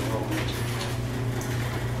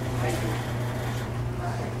 Thank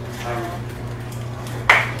you.